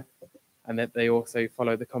criteria and that they also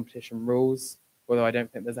follow the competition rules, although I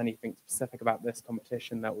don't think there's anything specific about this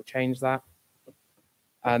competition that will change that.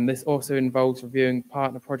 And this also involves reviewing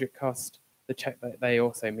partner project cost to check that they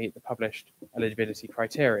also meet the published eligibility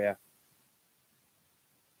criteria.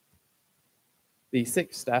 The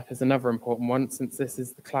 6th step is another important one, since this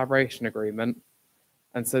is the collaboration agreement.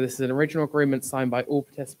 And so this is an original agreement signed by all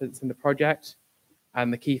participants in the project.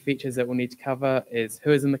 And the key features that we'll need to cover is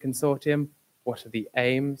who is in the consortium, what are the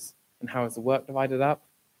aims, and how is the work divided up.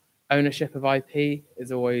 Ownership of IP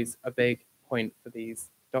is always a big point for these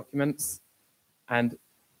documents, and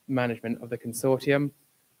management of the consortium.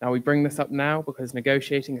 Now we bring this up now because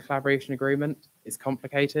negotiating a collaboration agreement is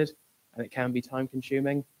complicated and it can be time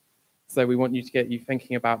consuming. So we want you to get you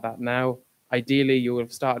thinking about that now. Ideally, you will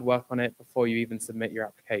have started work on it before you even submit your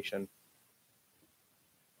application.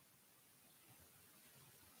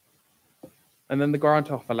 And then the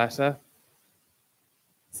grant offer letter.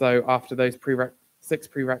 So after those 6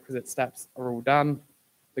 prerequisite steps are all done,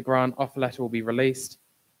 the grant offer letter will be released.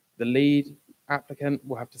 The lead applicant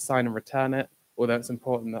will have to sign and return it, although it's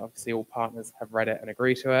important that obviously all partners have read it and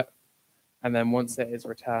agree to it. And then once it is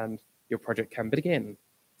returned, your project can begin.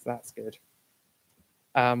 So that's good.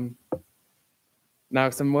 Now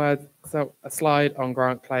some words, so a slide on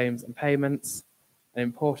grant claims and payments. An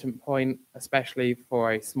important point, especially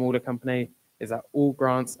for a smaller company, is that all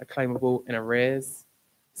grants are claimable in arrears.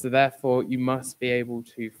 So therefore, you must be able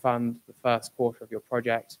to fund the first quarter of your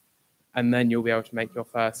project and then you'll be able to make your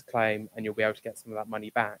first claim and you'll be able to get some of that money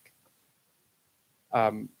back.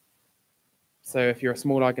 So if you're a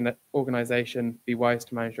small organization, be wise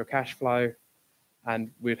to manage your cash flow,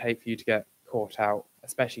 and we'd hate for you to get caught out,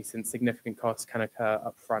 especially since significant costs can occur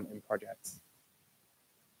up front in projects.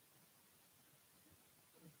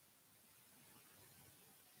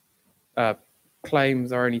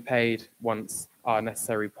 Claims are only paid once our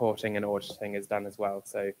necessary reporting and auditing is done as well.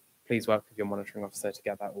 So please work with your monitoring officer to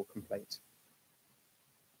get that all complete.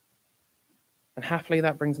 And happily,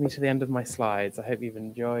 that brings me to the end of my slides. I hope you've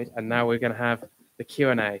enjoyed. And now we're going to have the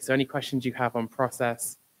Q&A. So any questions you have on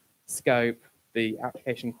process, scope, the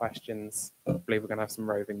application questions, I believe we're going to have some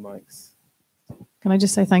roving mics. Can I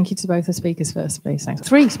just say thank you to both the speakers first, please? Thanks.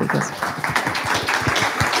 3 speakers.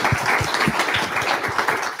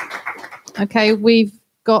 Okay, we've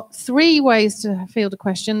got 3 ways to field a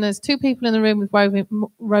question. There's 2 people in the room with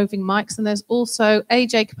roving mics, and there's also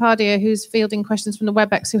AJ Capadia, who's fielding questions from the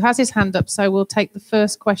WebEx, who has his hand up. So we'll take the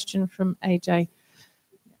first question from AJ.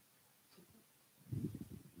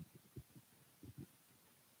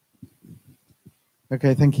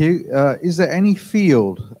 Okay, thank you. Is there any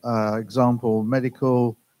field, example,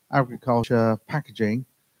 medical, agriculture, packaging,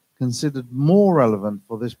 considered more relevant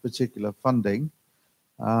for this particular funding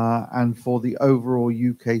and for the overall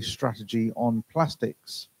UK strategy on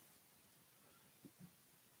plastics?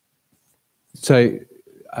 So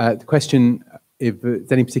the question, if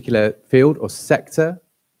there's any particular field or sector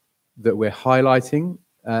that we're highlighting,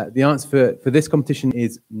 the answer for this competition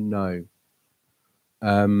is no.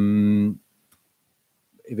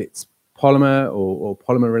 If it's polymer or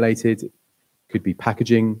polymer related, it could be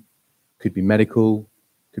packaging, could be medical,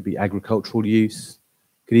 could be agricultural use,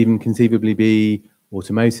 could even conceivably be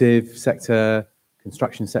automotive sector,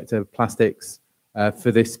 construction sector, plastics. For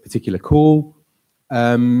this particular call,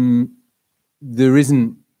 there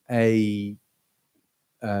isn't a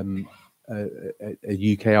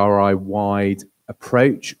UKRI-wide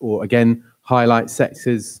approach, or again, highlight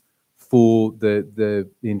sectors for the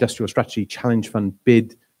Industrial Strategy Challenge Fund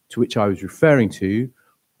bid to which I was referring to,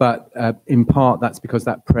 but in part that's because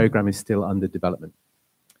that program is still under development.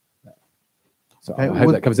 So okay, I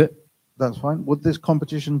hope that covers it. That's fine. Would this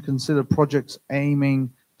competition consider projects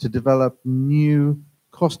aiming to develop new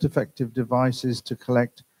cost-effective devices to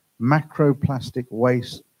collect macroplastic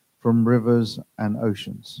waste from rivers and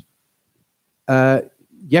oceans?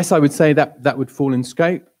 Yes, I would say that would fall in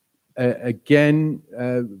scope. Again,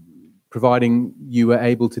 providing you were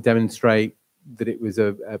able to demonstrate that it was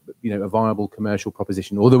a viable commercial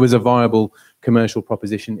proposition, or there was a viable commercial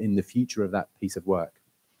proposition in the future of that piece of work.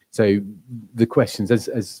 So the questions,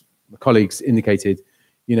 as my colleagues indicated,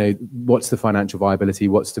 what's the financial viability,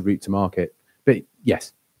 what's the route to market? But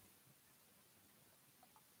yes.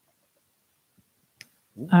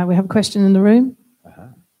 We have a question in the room.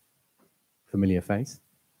 Familiar face.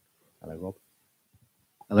 Hello, Rob.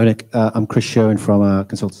 Hello, Nick. I'm Chris Sherwin from a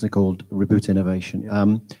consultancy called Reboot Innovation.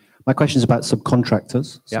 My question is about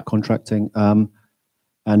subcontractors, subcontracting.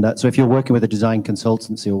 So if you're working with a design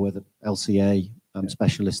consultancy or with an LCA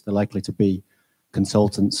specialist, they're likely to be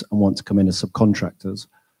consultants and want to come in as subcontractors.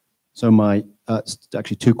 So it's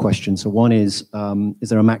actually 2 questions. So one is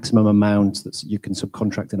there a maximum amount that you can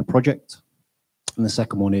subcontract in a project? And the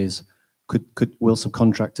second one is, will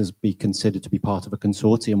subcontractors be considered to be part of a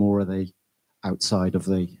consortium, or are they outside of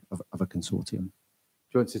a consortium?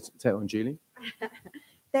 Do you want to take it on, Julie?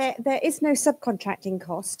 There is no subcontracting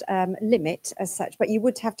cost limit as such, but you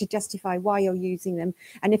would have to justify why you're using them,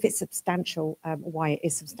 and if it's substantial, why it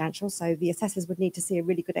is substantial. So the assessors would need to see a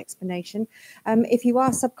really good explanation. If you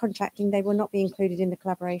are subcontracting, they will not be included in the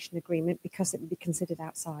collaboration agreement because it would be considered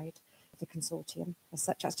outside the consortium. As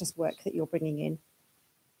such, that's just work that you're bringing in.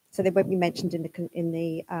 So they won't be mentioned in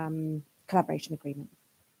the collaboration agreement.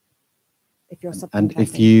 If you're subcontracting.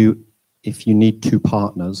 And if you need 2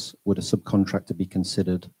 partners, would a subcontractor be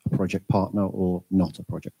considered a project partner or not a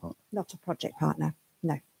project partner? Not a project partner,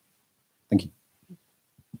 no. Thank you.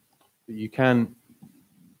 You can,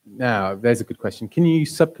 now there's a good question. Can you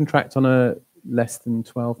subcontract on a less than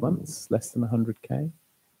 12 months, less than 100K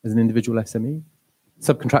as an individual SME?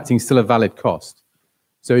 Subcontracting is still a valid cost.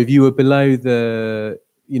 So if you were below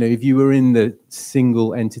if you were in the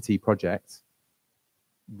single entity project,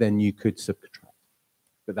 then you could subcontract.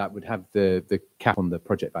 But that would have the cap on the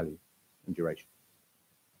project value and duration.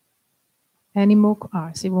 Any more?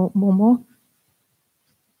 I see more.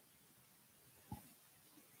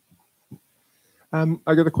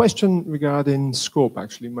 I got a question regarding scope,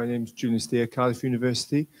 actually. My name is Julian Steer, Cardiff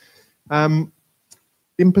University. In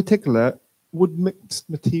particular, would mixed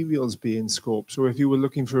materials be in scope? So if you were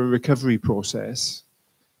looking for a recovery process,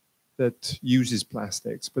 that uses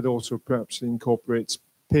plastics, but also perhaps incorporates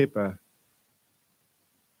paper.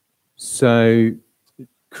 So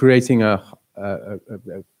creating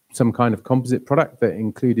some kind of composite product that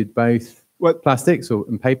included both plastics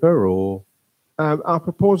and paper, or? Our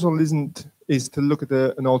proposal is to look at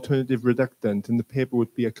an alternative reductant, and the paper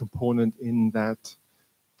would be a component in that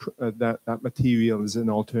material as an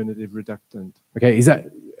alternative reductant. Okay, is that,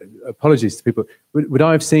 apologies to people, would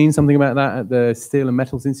I have seen something about that at the Steel and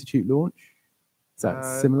Metals Institute launch? Is that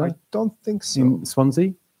similar? I don't think so. In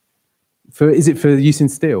Swansea? Is it for use in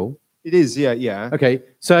steel? It is, yeah. Okay,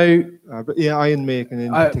 so... but yeah, iron making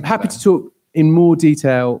in particular. Happy to talk in more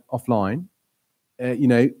detail offline. You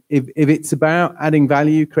know, if it's about adding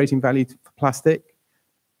value, creating value for plastic,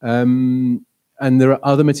 and there are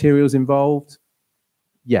other materials involved,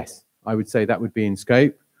 yes, I would say that would be in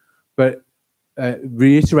scope. But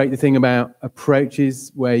reiterate the thing about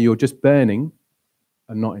approaches where you're just burning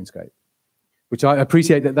are not in scope, which I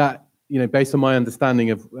appreciate that, you know, based on my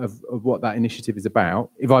understanding of what that initiative is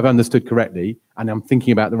about, if I've understood correctly, and I'm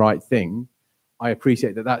thinking about the right thing, I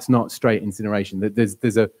appreciate that that's not straight incineration, that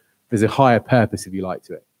there's a higher purpose, if you like,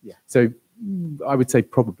 to it. Yeah. So I would say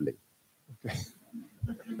probably. Okay.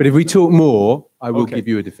 But if we talk more, I will give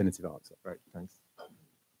you a definitive answer. Right, thanks.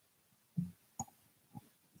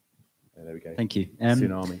 There we go. Thank you.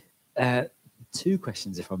 Tsunami. 2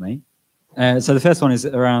 questions, if I may. So the first one is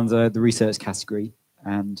around the research category,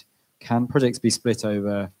 and can projects be split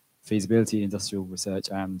over feasibility, industrial research,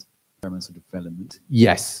 and experimental development?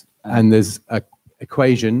 Yes, and there's an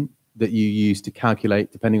equation that you use to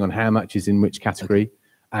calculate depending on how much is in which category,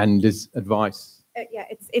 and there's advice. Yeah,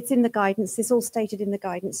 it's in the guidance. It's all stated in the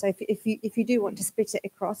guidance. So if you do want to split it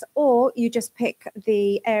across, or you just pick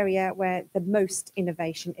the area where the most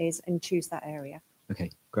innovation is and choose that area. Okay,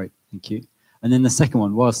 great, thank you. And then the second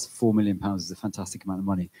one, whilst £4 million is a fantastic amount of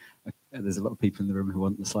money, there's a lot of people in the room who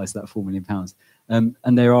want the slice of that £4 million,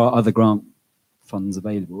 and there are other grant funds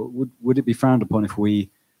available. Would it be frowned upon if we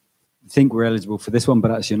think we're eligible for this one,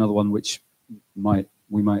 but actually another one which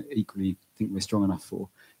we might equally think we're strong enough for?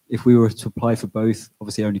 If we were to apply for both,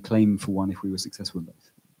 obviously only claim for one if we were successful in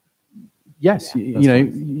both. Yes, yeah, you know,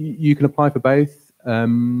 you can apply for both.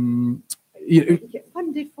 You get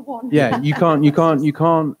funded for one. Yeah, you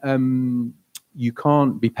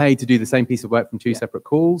can't be paid to do the same piece of work from 2 separate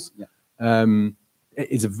calls. Yeah.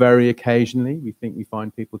 It is very occasionally we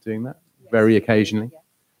find people doing that. Yes. Very occasionally.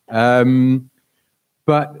 Yeah.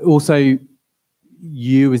 But also,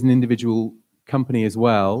 you as an individual company as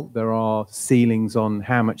well, there are ceilings on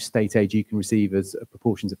how much state aid you can receive as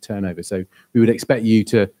proportions of turnover. So we would expect you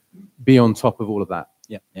to be on top of all of that.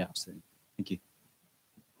 Yeah, absolutely. Thank you.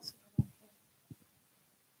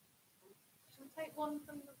 Shall we take one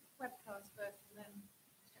from the webcast first and then?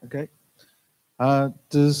 Okay.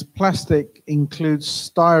 Does plastic include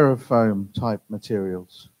styrofoam type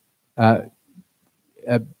materials?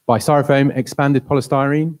 By styrofoam, expanded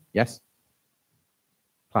polystyrene, yes.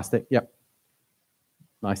 Plastic, yep.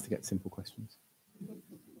 Nice to get simple questions.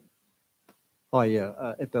 Hi,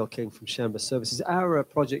 Ed Bell King from Chambers Services. Our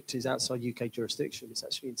project is outside UK jurisdiction. It's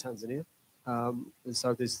actually in Tanzania. And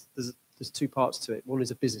so there's 2 parts to it. One is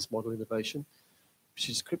a business model innovation, which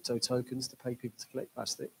is crypto tokens to pay people to collect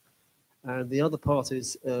plastic. And the other part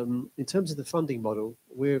is, in terms of the funding model,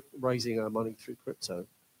 we're raising our money through crypto.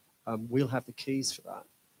 We'll have the keys for that.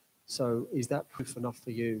 So is that proof enough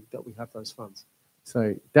for you that we have those funds?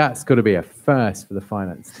 So that's got to be a first for the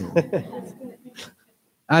finance team.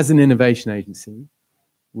 As an innovation agency,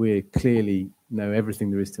 we clearly know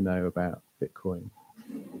everything there is to know about Bitcoin.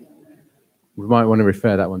 We might want to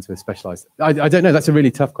refer that one to a specialized. I don't know. That's a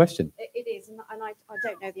really tough question. It is, and I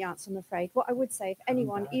don't know the answer, I'm afraid. What I would say, if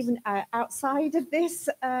anyone, even outside of this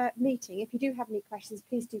meeting, if you do have any questions,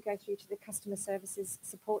 please do go through to the customer services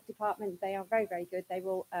support department. They are very, very good. They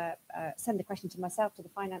will send the question to myself, to the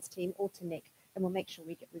finance team, or to Nick, and we'll make sure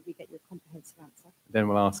we get you a comprehensive answer. Then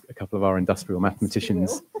we'll ask a couple of our industrial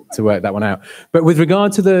mathematicians to work that one out. But with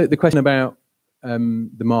regard to the question about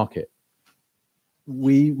the market,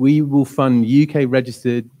 we will fund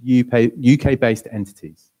UK-registered, UK-based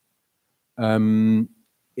entities.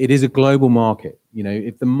 It is a global market. You know,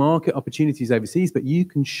 if the market opportunity is overseas, but you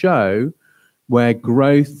can show where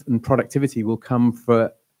growth and productivity will come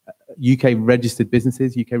for UK-registered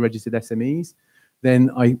businesses, UK-registered SMEs, then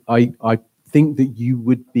I think that you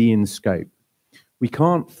would be in scope. We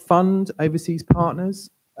can't fund overseas partners,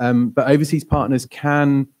 but overseas partners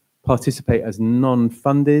can participate as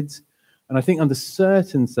non-funded. And I think under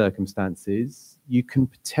certain circumstances, you can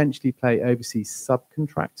potentially play overseas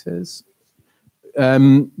subcontractors.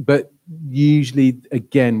 But usually,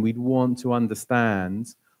 again, we'd want to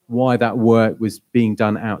understand why that work was being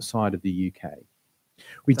done outside of the UK.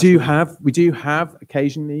 We do have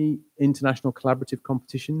occasionally international collaborative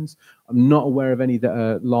competitions. I'm not aware of any that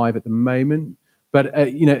are live at the moment.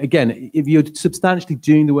 But you know, again, if you're substantially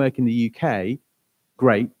doing the work in the UK,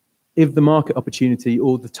 great. If the market opportunity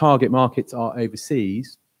or the target markets are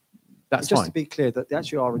overseas, that's just fine. to be clear, that the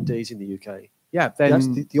actual R&D is in the UK. Yeah,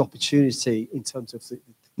 then the opportunity in terms of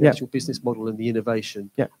the actual business model and the innovation,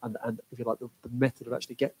 and if you like, the method of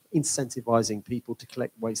actually incentivizing people to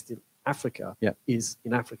collect waste in Africa is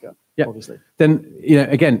in Africa, obviously. Then, you know,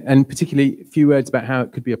 again, and particularly a few words about how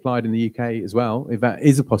it could be applied in the UK as well, if that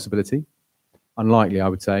is a possibility. Unlikely, I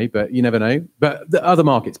would say, but you never know. But the other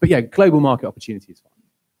markets, but yeah, global market opportunity is fine.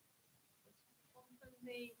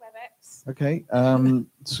 Okay,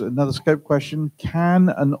 so another scope question. Can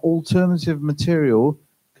an alternative material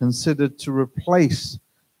considered to replace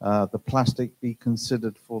the plastic be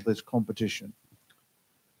considered for this competition?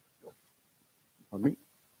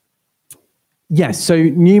 Yes, so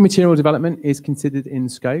new material development is considered in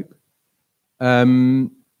scope.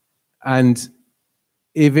 And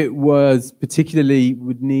if it was particularly,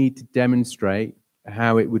 would need to demonstrate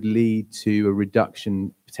how it would lead to a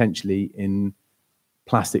reduction potentially in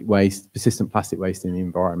plastic waste, persistent plastic waste in the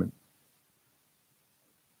environment.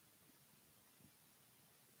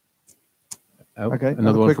 Oh, okay,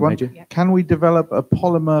 another one quick one. Can we develop a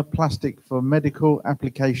polymer plastic for medical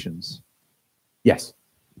applications? Yes.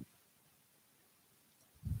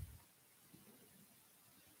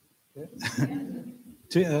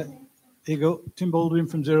 Here you go, Tim Baldwin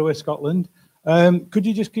from Zero Waste Scotland. Could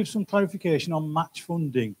you just give some clarification on match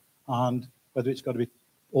funding and whether it's got to be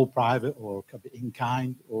all private or could be in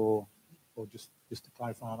kind or just to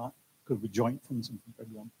clarify that? Could be joint funds and for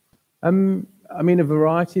everyone? I mean, a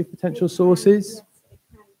variety of potential sources.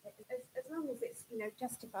 Yes, as long as it's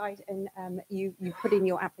justified and you put in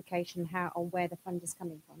your application how or where the fund is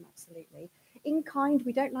coming from. Absolutely. In kind,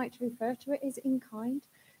 we don't like to refer to it as in kind.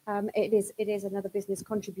 It is another business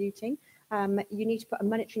contributing. You need to put a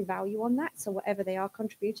monetary value on that. So whatever they are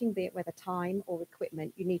contributing, be it whether time or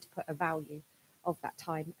equipment, you need to put a value of that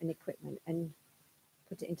time and equipment and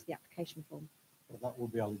put it into the application form. Well, that will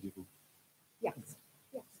be eligible. Yes.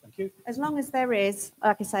 Yes. Thank you. As long as there is,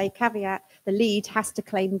 like I say, caveat, the lead has to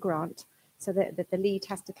claim grant. So that the lead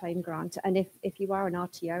has to claim grant. And if you are an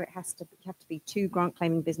RTO, it have to be 2 grant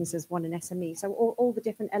claiming businesses, 1 an SME. So all the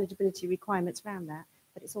different eligibility requirements around that,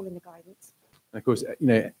 but it's all in the guidance. And of course,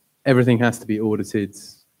 everything has to be audited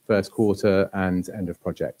first quarter and end of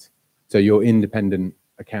project. So your independent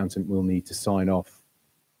accountant will need to sign off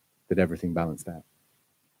that everything balanced out.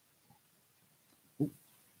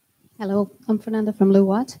 Hello, I'm Fernanda from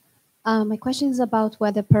Luwatt. My question is about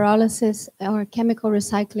whether pyrolysis or chemical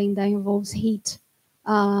recycling that involves heat,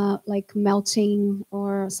 like melting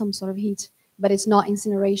or some sort of heat, but it's not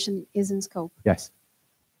incineration, is in scope. Yes.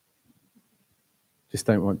 Just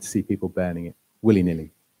don't want to see people burning it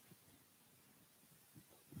willy-nilly.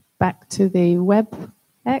 Back to the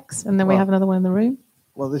WebEx, and then we have another one in the room.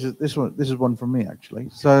 Well, this is one from me actually.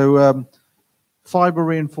 So, fiber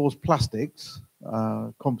reinforced plastics,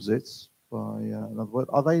 composites, by another word,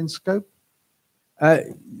 are they in scope?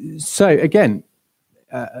 So again,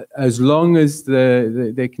 as long as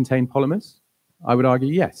they contain polymers, I would argue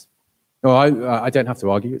yes. No, I don't have to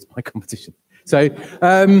argue; it's my competition. So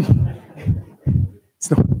it's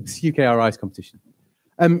UKRI's competition.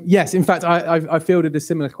 Yes, in fact, I fielded a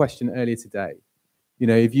similar question earlier today.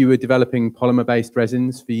 If you were developing polymer-based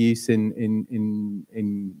resins for use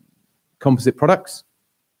in composite products,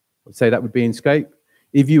 I would say that would be in scope.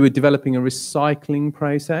 If you were developing a recycling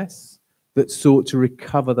process that sought to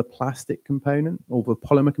recover the plastic component or the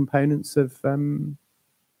polymer components of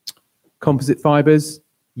composite fibers,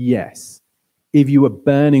 yes. If you were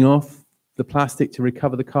burning off the plastic to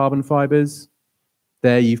recover the carbon fibers,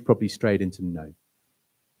 there you've probably strayed into no.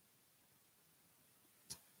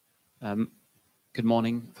 Good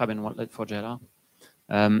morning, Fabian Watlet for JLR.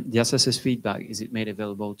 The SSS feedback, is it made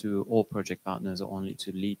available to all project partners or only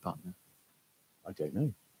to the lead partner? I don't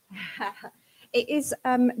know. It is,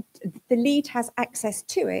 the lead has access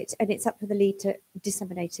to it, and it's up to the lead to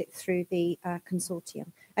disseminate it through the consortium.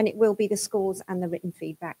 And it will be the scores and the written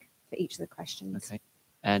feedback for each of the questions. Okay.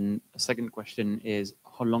 And a second question is,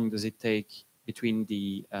 how long does it take between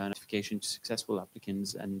the notification to successful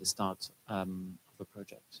applicants and the start of a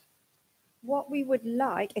project? What we would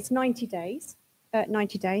like, it's 90 days.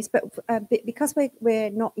 90 days, but because we're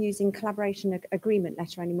not using collaboration agreement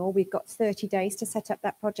letter anymore, we've got 30 days to set up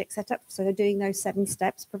that project setup. So they're doing those 7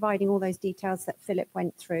 steps, providing all those details that Philip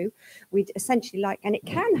went through. We'd essentially like, and it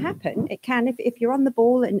can happen, it can, if you're on the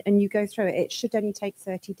ball and you go through it, it should only take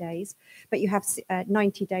 30 days, but you have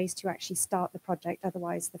 90 days to actually start the project.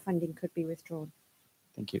 Otherwise, the funding could be withdrawn.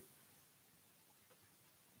 Thank you.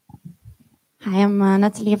 Hi, I'm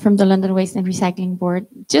Natalia from the London Waste and Recycling Board.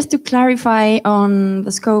 Just to clarify on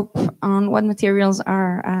the scope on what materials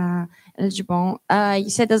are eligible,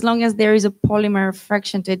 you said as long as there is a polymer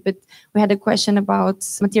fraction to it, but we had a question about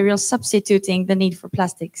materials substituting the need for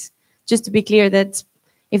plastics. Just to be clear that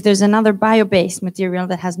if there's another bio-based material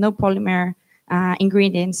that has no polymer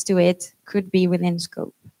ingredients to it, could be within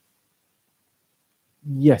scope.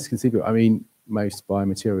 Yes, conceivably. I mean, most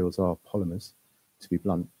biomaterials are polymers, to be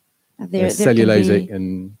blunt. There cellulosic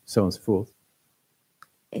and so on and so forth.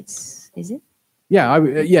 Is it? Yeah,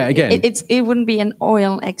 yeah. Again, it wouldn't be an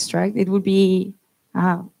oil extract. It would be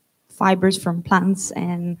fibers from plants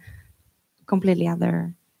and completely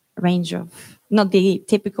other range of not the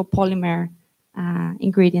typical polymer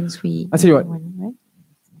ingredients we. I'll tell you what. Right?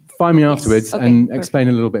 Find me afterwards and perfect. explain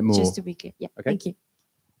a little bit more. Just to be clear. Yeah. Okay. Thank you.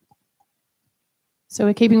 So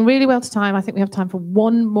we're keeping really well to time. I think we have time for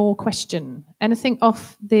one more question. Anything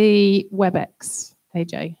off the WebEx,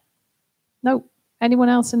 AJ? No. Anyone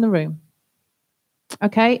else in the room?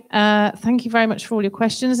 Okay. Thank you very much for all your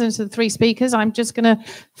questions. And to the 3 speakers, I'm just going to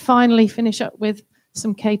finally finish up with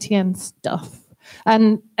some KTN stuff.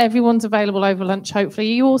 And everyone's available over lunch, hopefully.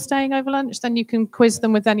 Are you all staying over lunch? Then you can quiz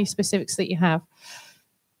them with any specifics that you have.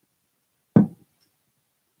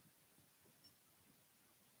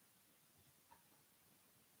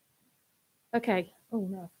 Okay. Oh,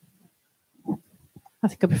 no. I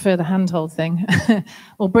think I prefer the handhold thing.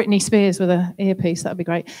 Or Britney Spears with an earpiece. That would be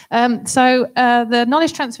great. So the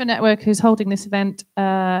Knowledge Transfer Network who's holding this event,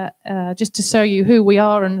 just to show you who we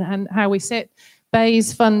are and how we sit,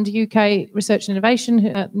 Bayes Fund UK Research and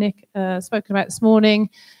Innovation, Nick spoken about this morning.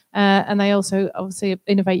 And they also, obviously,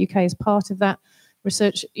 Innovate UK is part of that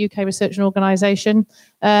UK research and organisation.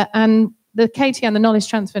 And the KTN, the Knowledge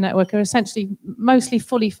Transfer Network, are essentially mostly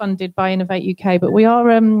fully funded by Innovate UK, but we are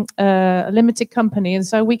a limited company, and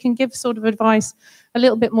so we can give sort of advice, a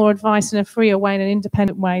little bit more advice in a freer way, in an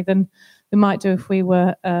independent way than we might do if we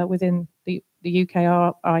were within the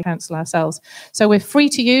UK RI Council ourselves. So we're free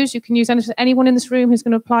to use. You can use anyone in this room who's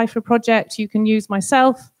going to apply for a project. You can use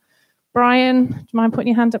myself, Brian. Do you mind putting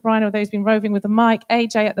your hand up, Brian? Although he's been roving with the mic.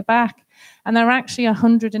 AJ at the back. And there are actually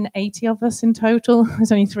 180 of us in total.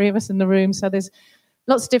 There's only 3 of us in the room. So there's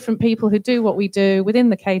lots of different people who do what we do within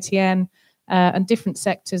the KTN and different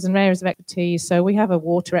sectors and areas of expertise. So we have a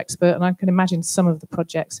water expert, and I can imagine some of the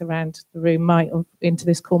projects around the room into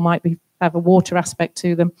this call might have a water aspect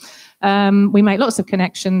to them. We make lots of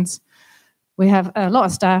connections. We have a lot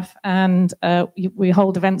of staff, and we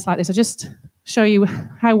hold events like this. I just show you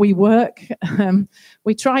how we work.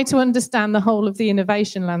 We try to understand the whole of the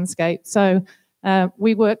innovation landscape. So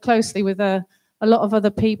we work closely with a lot of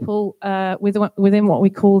other people within what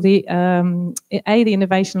we call the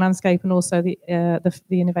innovation landscape, and also the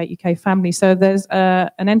Innovate UK family. So there's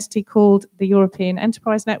an entity called the European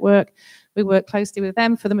Enterprise Network. We work closely with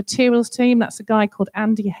them. For the materials team, that's a guy called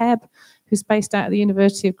Andy Hebb, who's based out at the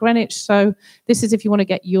University of Greenwich. So this is if you want to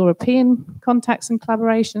get European contacts and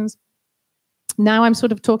collaborations. Now I'm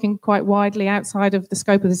sort of talking quite widely outside of the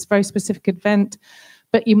scope of this very specific event,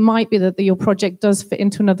 but you might be that your project does fit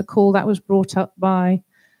into another call that was brought up by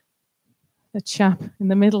the chap in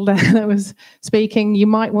the middle there that was speaking. You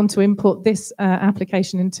might want to input this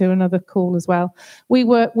application into another call as well. We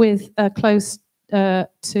work with close to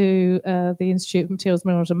the Institute of Materials,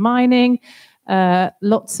 Minerals and Mining,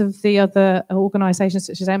 lots of the other organisations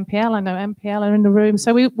such as MPL. I know MPL are in the room.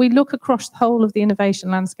 So we look across the whole of the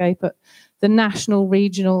innovation landscape at the national,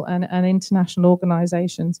 regional and international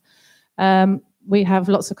organisations. We have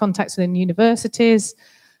lots of contacts within universities.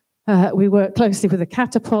 We work closely with the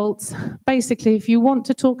catapults. Basically, if you want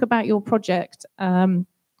to talk about your project and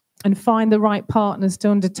find the right partners to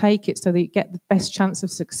undertake it so that you get the best chance of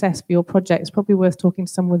success for your project, it's probably worth talking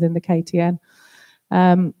to someone within the KTN.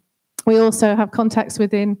 We also have contacts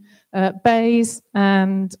within Bayes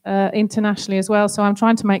and internationally as well. So I'm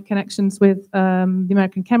trying to make connections with the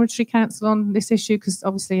American Chemistry Council on this issue, because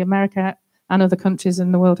obviously America and other countries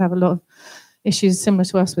in the world have a lot of issues similar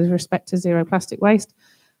to us with respect to zero plastic waste.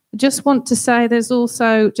 I just want to say there's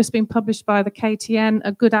also just been published by the KTN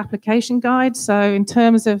a good application guide. So in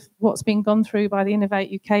terms of what's been gone through by the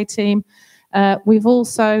Innovate UK team, we've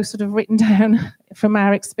also sort of written down from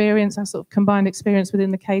our experience, our sort of combined experience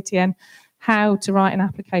within the KTN, how to write an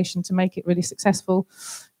application to make it really successful.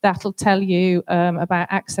 That'll tell you about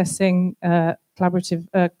accessing collaborative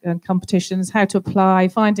competitions, how to apply,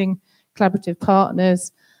 finding collaborative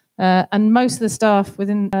partners. And most of the staff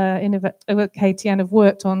within KTN have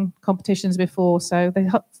worked on competitions before, so they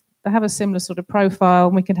have a similar sort of profile,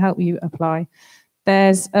 and we can help you apply.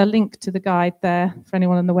 There's a link to the guide there for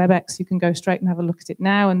anyone on the WebEx. You can go straight and have a look at it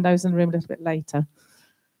now, and those in the room a little bit later.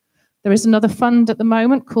 There is another fund at the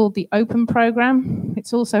moment called the Open Programme.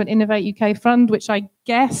 It's also an Innovate UK fund, which I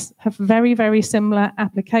guess have very, very similar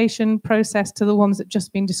application process to the ones that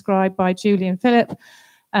just been described by Julie and Philip.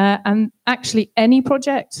 And actually any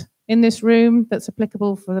project in this room that's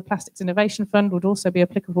applicable for the Plastics Innovation Fund would also be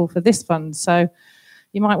applicable for this fund. So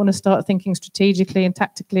you might want to start thinking strategically and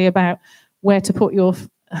tactically about where to put your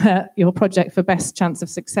project for best chance of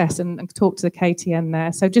success, and talk to the KTN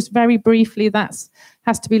there. So just very briefly, that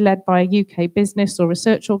has to be led by a UK business or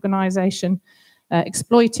research organisation,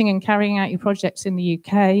 exploiting and carrying out your projects in the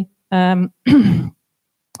UK.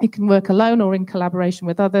 You can work alone or in collaboration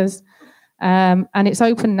with others. And it's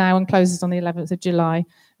open now and closes on the 11th of July.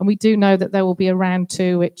 And we do know that there will be a round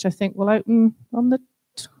 2, which I think will open on the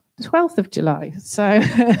 12th of July. So,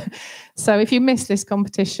 so if you miss this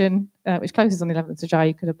competition, which closes on the 11th of July,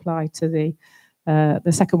 you could apply to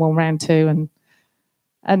the second one, round 2.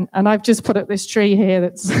 And I've just put up this tree here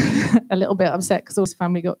that's a little bit upset because all his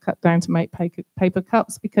family got cut down to make paper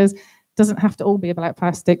cups, because it doesn't have to all be about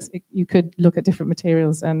plastics. You could look at different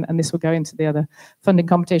materials, and this will go into the other funding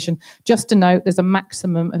competition. Just to note, there's a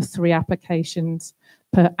maximum of 3 applications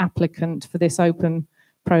per applicant for this open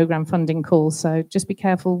programme funding call. So just be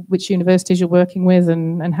careful which universities you're working with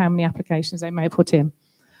and how many applications they may put in.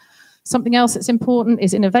 Something else that's important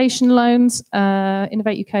is innovation loans.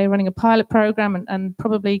 Innovate UK are running a pilot programme, and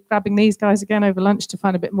probably grabbing these guys again over lunch to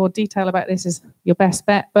find a bit more detail about this is your best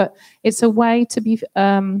bet. But it's a way to be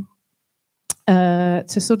to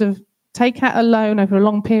sort of take out a loan over a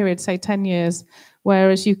long period, say 10 years,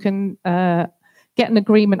 whereas you can get an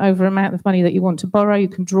agreement over amount of money that you want to borrow. You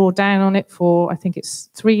can draw down on it for, I think it's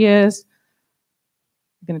 3 years.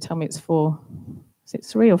 You're going to tell me it's 4. Is it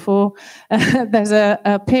 3 or 4? There's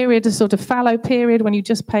a period, a sort of fallow period, when you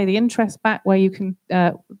just pay the interest back, where you can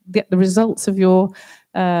get the results of your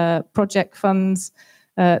project funds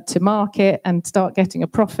to market and start getting a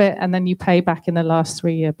profit, and then you pay back in the last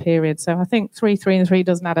 3-year period. So I think 3 and 3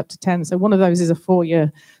 doesn't add up to 10. So one of those is a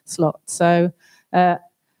 4-year slot. So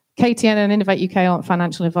KTN and Innovate UK aren't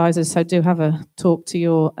financial advisors, so do have a talk to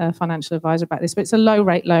your financial advisor about this. But it's a low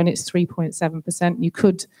rate loan, it's 3.7%. You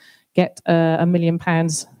could get £1 million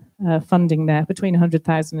funding there, between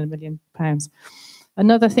 100,000 and £1 million.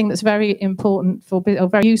 Another thing that's very important or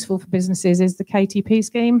very useful for businesses is the KTP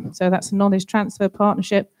scheme. So that's a knowledge transfer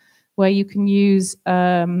partnership where you can use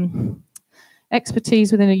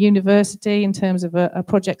expertise within a university in terms of a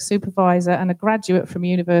project supervisor and a graduate from a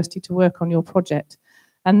university to work on your project.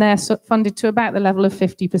 And they're funded to about the level of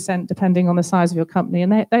 50%, depending on the size of your company.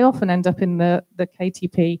 And they often end up in the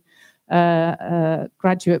KTP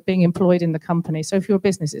graduate being employed in the company. So if you're a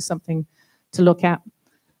business, it's something to look at.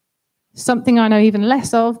 Something I know even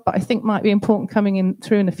less of, but I think might be important coming in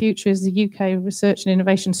through in the future, is the UK Research and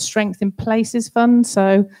Innovation Strength in Places Fund.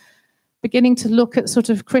 So beginning to look at sort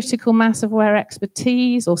of critical mass of where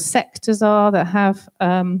expertise or sectors are that have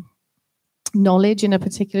knowledge in a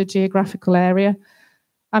particular geographical area.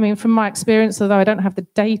 I mean, from my experience, although I don't have the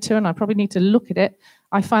data and I probably need to look at it,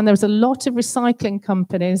 I find there's a lot of recycling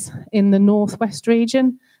companies in the Northwest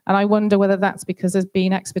region. And I wonder whether that's because there's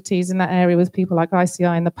been expertise in that area with people like ICI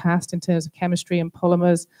in the past in terms of chemistry and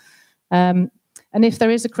polymers. And if there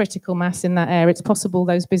is a critical mass in that area, it's possible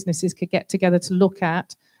those businesses could get together to look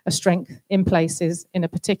at a strength in places in a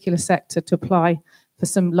particular sector to apply for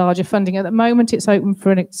some larger funding. At the moment, it's open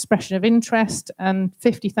for an expression of interest, and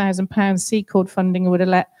 £50,000 C-Cord funding would have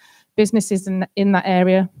let businesses in that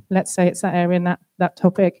area, let's say it's that area and that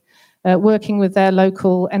topic, working with their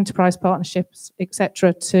local enterprise partnerships,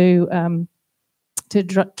 etc., to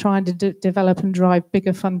try and develop and drive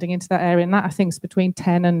bigger funding into that area. And that, I think, is between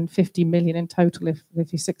 10 and 50 million in total if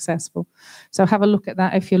you're successful. So have a look at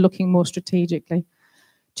that if you're looking more strategically.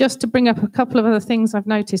 Just to bring up a couple of other things I've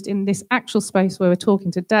noticed in this actual space where we're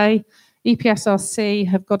talking today, EPSRC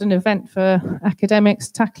have got an event for academics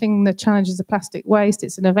tackling the challenges of plastic waste.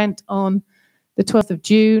 It's an event on the 12th of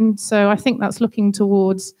June. So I think that's looking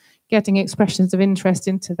towards getting expressions of interest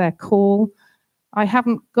into their call. I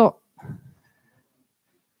haven't got... It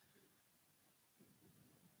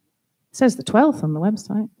says the 12th on the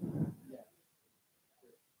website.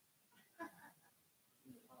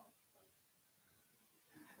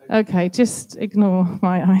 Okay, just ignore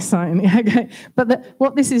my eyesight. Okay, but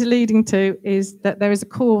what this is leading to is that there is a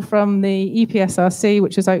call from the EPSRC,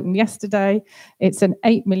 which was opened yesterday. It's an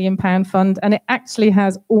 £8 million fund, and it actually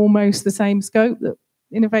has almost the same scope that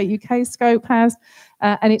Innovate UK scope has,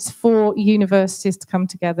 and it's for universities to come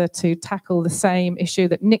together to tackle the same issue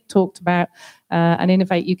that Nick talked about, and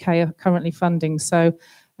Innovate UK are currently funding. So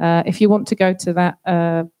if you want to go to that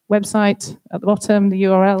website at the bottom, the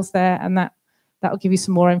URL's there, and that'll give you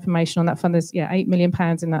some more information on that fund. There's, £8 million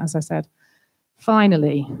in that, as I said.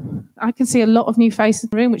 Finally, I can see a lot of new faces in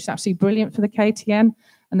the room, which is absolutely brilliant for the KTN,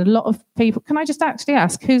 and a lot of people. Can I just actually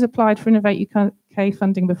ask, who's applied for Innovate UK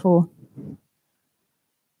funding before?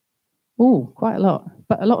 Oh, quite a lot,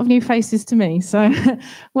 but a lot of new faces to me. So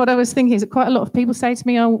what I was thinking is that quite a lot of people say to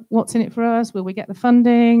me, oh, what's in it for us? Will we get the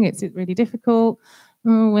funding? Is it really difficult?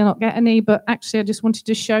 We'll not get any. But actually, I just wanted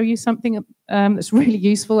to show you something that's really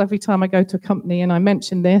useful every time I go to a company, and I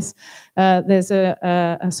mentioned this. There's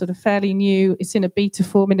a sort of fairly new, it's in a beta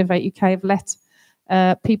form, Innovate UK have let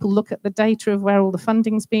people look at the data of where all the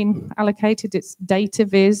funding's been allocated. It's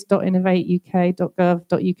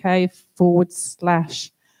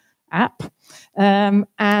dataviz.innovateuk.gov.uk/app,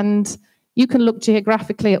 and you can look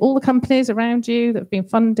geographically at all the companies around you that have been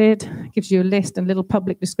funded. It gives you a list and little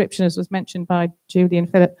public description, as was mentioned by Julie and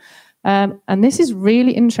Philip. And this is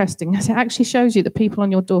really interesting, as it actually shows you that people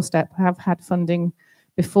on your doorstep have had funding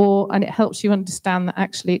before, and it helps you understand that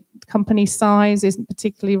actually company size isn't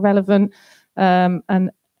particularly relevant.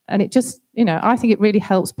 And it just, I think it really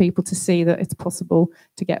helps people to see that it's possible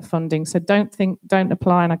to get funding. So don't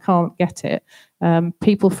apply and I can't get it.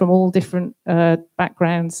 People from all different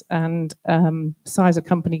backgrounds and size of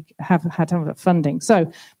company have had funding.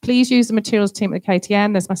 So please use the materials team at the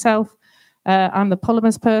KTN. There's myself. I'm the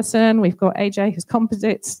polymers person. We've got AJ, who's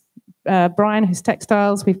composites. Brian, who's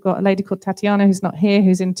textiles. We've got a lady called Tatiana, who's not here,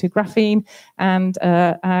 who's into graphene. And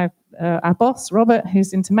our boss, Robert,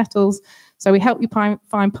 who's into metals. So we help you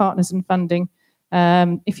find partners and funding.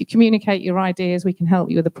 If you communicate your ideas, we can help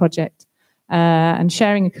you with the project. And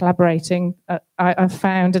sharing and collaborating, I've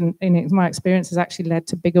found, and in my experience, has actually led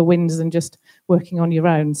to bigger wins than just working on your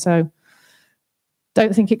own. So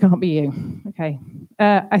don't think it can't be you. Okay.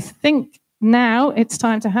 I think now it's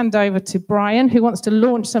time to hand over to Brian, who wants to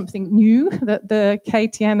launch something new that the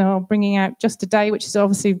KTN are bringing out just today, which is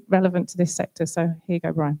obviously relevant to this sector. So here you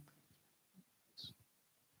go, Brian.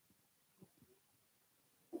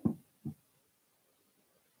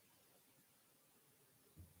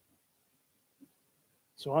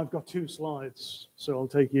 So I've got 2 slides, so I'll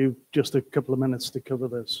take you just a couple of minutes to cover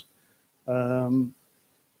this.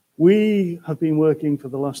 We have been working for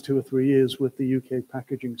the last 2 or 3 years with the UK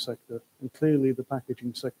packaging sector, and clearly the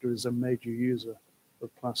packaging sector is a major user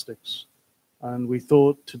of plastics. And we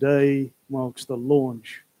thought today marks the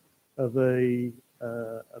launch of a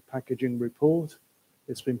packaging report.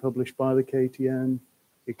 It's been published by the KTN.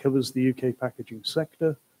 It covers the UK packaging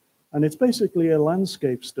sector, and it's basically a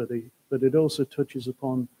landscape study, but it also touches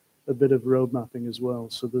upon a bit of road mapping as well.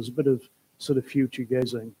 So there's a bit of sort of future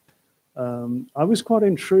gazing. I was quite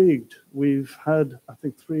intrigued. We've had, I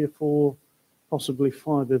think, 3 or 4, possibly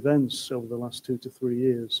 5 events over the last 2 to 3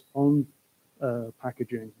 years on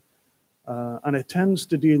packaging. And it tends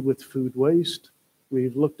to deal with food waste.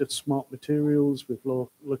 We've looked at smart materials. We've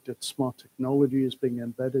looked at smart technologies being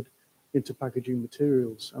embedded into packaging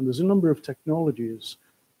materials. And there's a number of technologies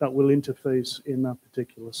that will interface in that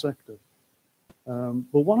particular sector.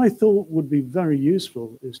 But what I thought would be very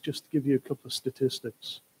useful is just to give you a couple of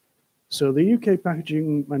statistics. So the UK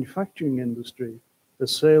packaging manufacturing industry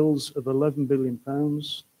has sales of £11 billion,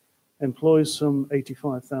 employs some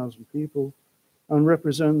 85,000 people, and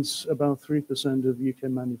represents about 3% of UK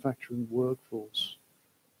manufacturing workforce.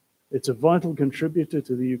 It's a vital contributor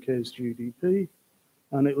to the UK's GDP,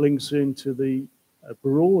 and it links into the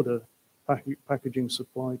broader packaging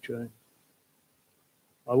supply chain.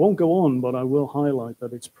 I won't go on, but I will highlight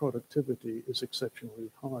that its productivity is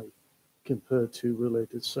exceptionally high compared to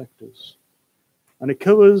related sectors. And it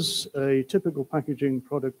covers a typical packaging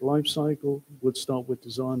product life cycle, would start with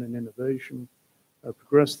design and innovation,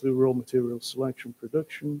 progress through raw material selection,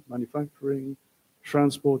 production, manufacturing,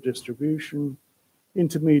 transport, distribution,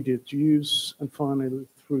 intermediate use, and finally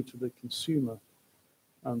through to the consumer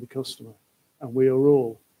and the customer. And we are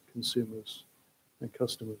all consumers and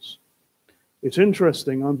customers. It's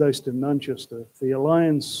interesting, I'm based in Manchester. The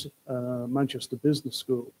Alliance Manchester Business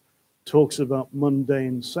School talks about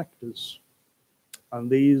mundane sectors, and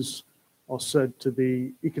these are said to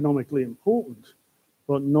be economically important,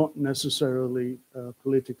 but not necessarily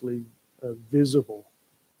politically visible.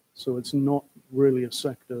 So it's not really a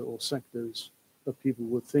sector or sectors that people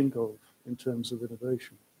would think of in terms of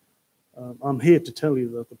innovation. I'm here to tell you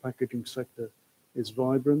that the packaging sector is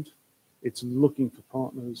vibrant. It's looking for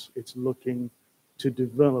partners. It's looking to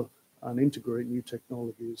develop and integrate new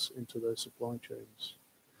technologies into their supply chains.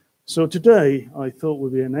 So today, I thought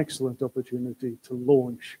would be an excellent opportunity to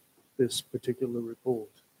launch this particular report.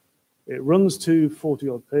 It runs to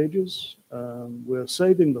 40-odd pages. We're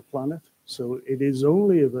saving the planet, so it is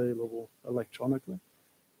only available electronically.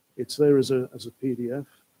 It's there as a PDF.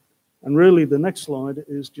 And really, the next slide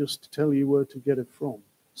is just to tell you where to get it from.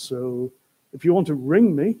 So if you want to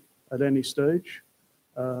ring me at any stage,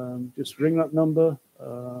 just ring that number.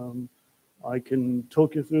 I can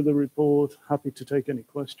talk you through the report. Happy to take any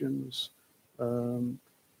questions.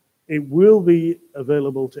 It will be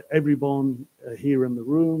available to everyone here in the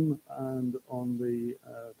room and on the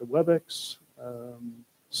WebEx.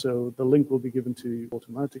 So the link will be given to you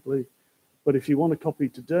automatically. But if you want a copy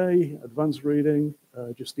today, advanced reading,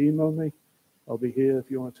 just email me. I'll be here if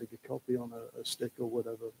you want to take a copy on a stick or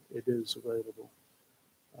whatever. It is available.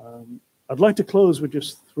 I'd like to close with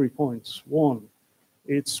just 3 points. One,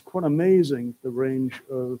 it's quite amazing the range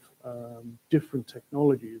of different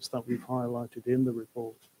technologies that we've highlighted in the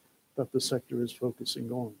report that the sector is focusing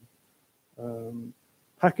on.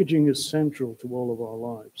 Packaging is central to all of our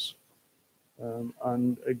lives.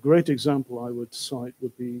 And a great example I would cite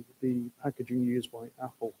would be the packaging used by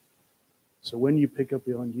Apple. So when you pick up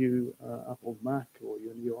your new Apple Mac or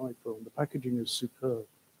your new iPhone, the packaging is superb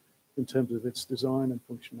in terms of its design and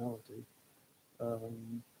functionality.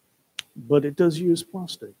 But it does use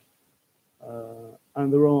plastic.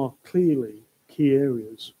 And there are clearly key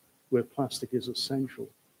areas where plastic is essential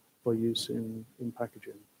for use in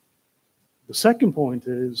packaging. The second point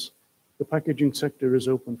is the packaging sector is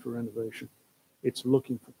open for innovation. It's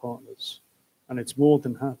looking for partners, and it's more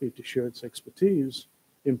than happy to share its expertise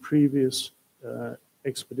in previous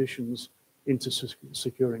expeditions into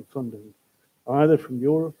securing funding, either from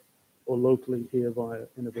Europe or locally here via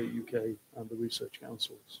Innovate UK and the research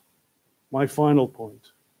councils. My final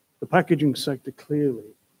point, the packaging sector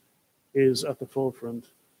clearly is at the forefront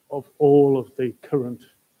of all of the current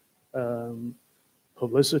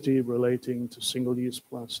publicity relating to single-use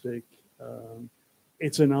plastic.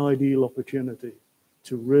 It's an ideal opportunity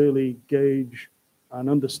to really gauge and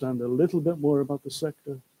understand a little bit more about the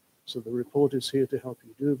sector. So the report is here to help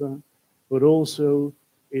you do that. But also,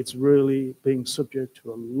 it's really being subject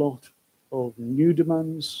to a lot of new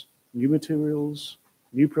demands, new materials,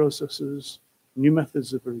 new processes, new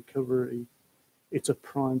methods of recovery. It's a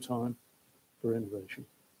prime time for innovation.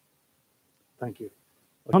 Thank you.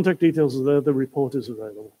 Contact details are there. The report is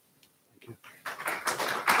available. Thank you.